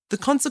us, the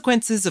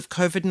consequences of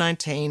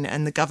COVID-19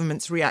 and the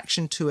government's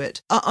reaction to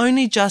it are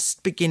only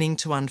just beginning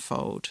to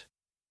unfold.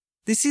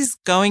 This is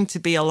going to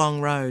be a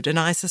long road, and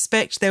I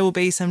suspect there will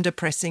be some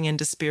depressing and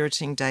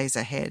dispiriting days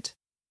ahead.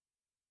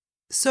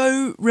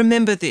 So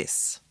remember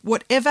this,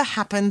 whatever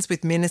happens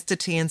with Minister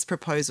Tehan's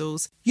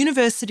proposals,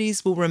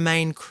 universities will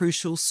remain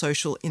crucial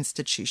social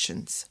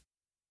institutions.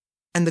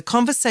 And the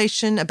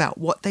conversation about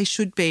what they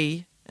should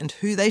be and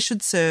who they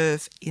should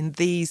serve in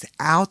these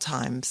our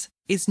times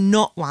is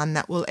not one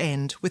that will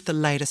end with the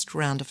latest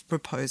round of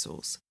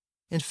proposals.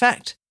 In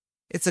fact,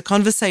 it's a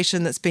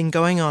conversation that's been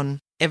going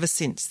on ever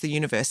since the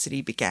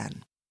university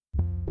began.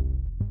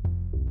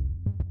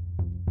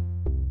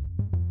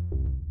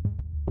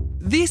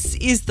 This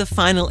is the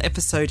final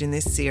episode in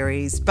this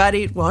series, but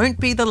it won't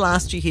be the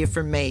last you hear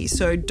from me,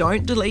 so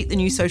don't delete the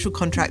new social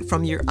contract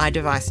from your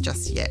iDevice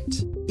just yet.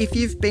 If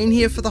you've been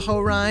here for the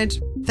whole ride,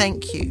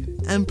 thank you,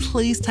 and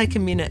please take a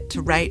minute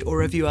to rate or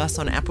review us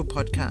on Apple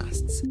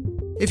Podcasts.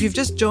 If you've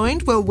just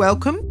joined, well,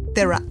 welcome.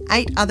 There are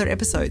 8 other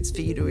episodes for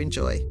you to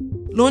enjoy.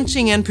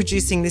 Launching and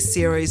producing this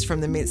series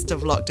from the midst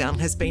of lockdown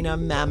has been a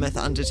mammoth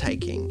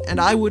undertaking, and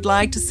I would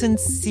like to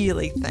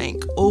sincerely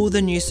thank all the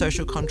New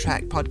Social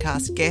Contract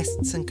podcast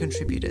guests and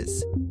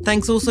contributors.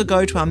 Thanks also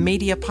go to our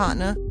media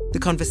partner, The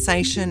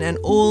Conversation, and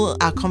all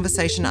our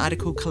Conversation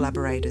article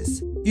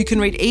collaborators. You can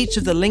read each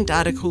of the linked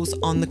articles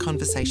on the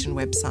Conversation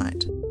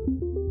website.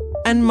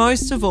 And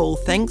most of all,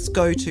 thanks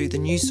go to the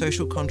New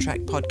Social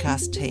Contract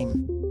podcast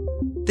team.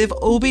 They've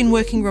all been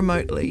working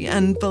remotely,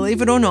 and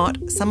believe it or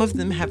not, some of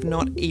them have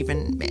not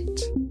even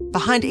met.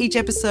 Behind each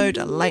episode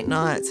are late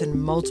nights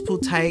and multiple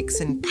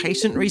takes and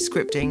patient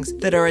re-scriptings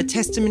that are a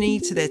testimony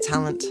to their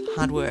talent,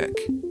 hard work,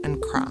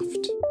 and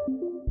craft.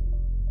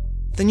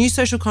 The New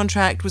Social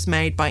Contract was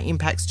made by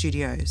Impact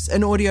Studios,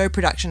 an audio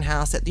production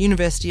house at the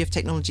University of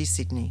Technology,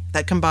 Sydney,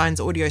 that combines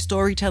audio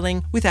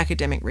storytelling with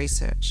academic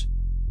research.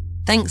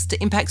 Thanks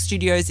to Impact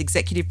Studios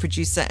executive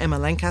producer Emma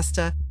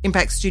Lancaster,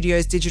 Impact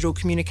Studios digital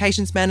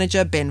communications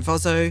manager Ben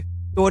Vozzo,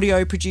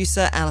 audio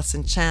producer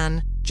Alison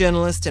Chan,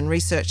 journalist and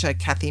researcher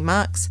Kathy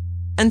Marks,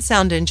 and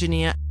sound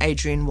engineer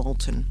Adrian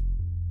Walton.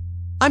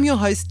 I'm your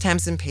host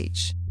Tamson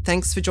Pietsch.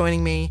 Thanks for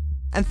joining me,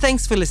 and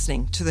thanks for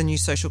listening to The New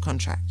Social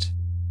Contract.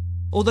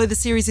 Although the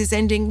series is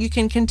ending, you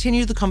can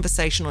continue the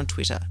conversation on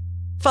Twitter.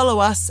 Follow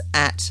us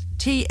at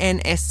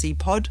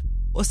TNSCpod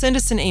or send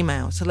us an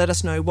email to let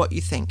us know what you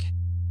think.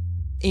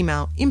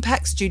 Email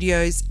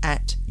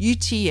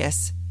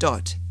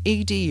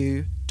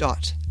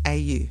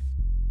impactstudios@uts.edu.au.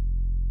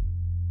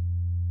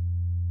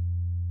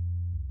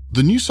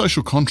 The New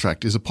Social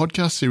Contract is a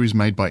podcast series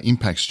made by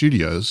Impact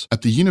Studios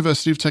at the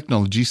University of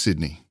Technology,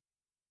 Sydney.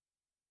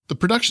 The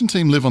production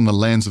team live on the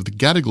lands of the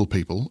Gadigal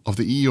people of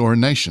the Eora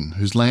Nation,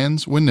 whose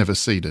lands were never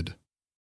ceded.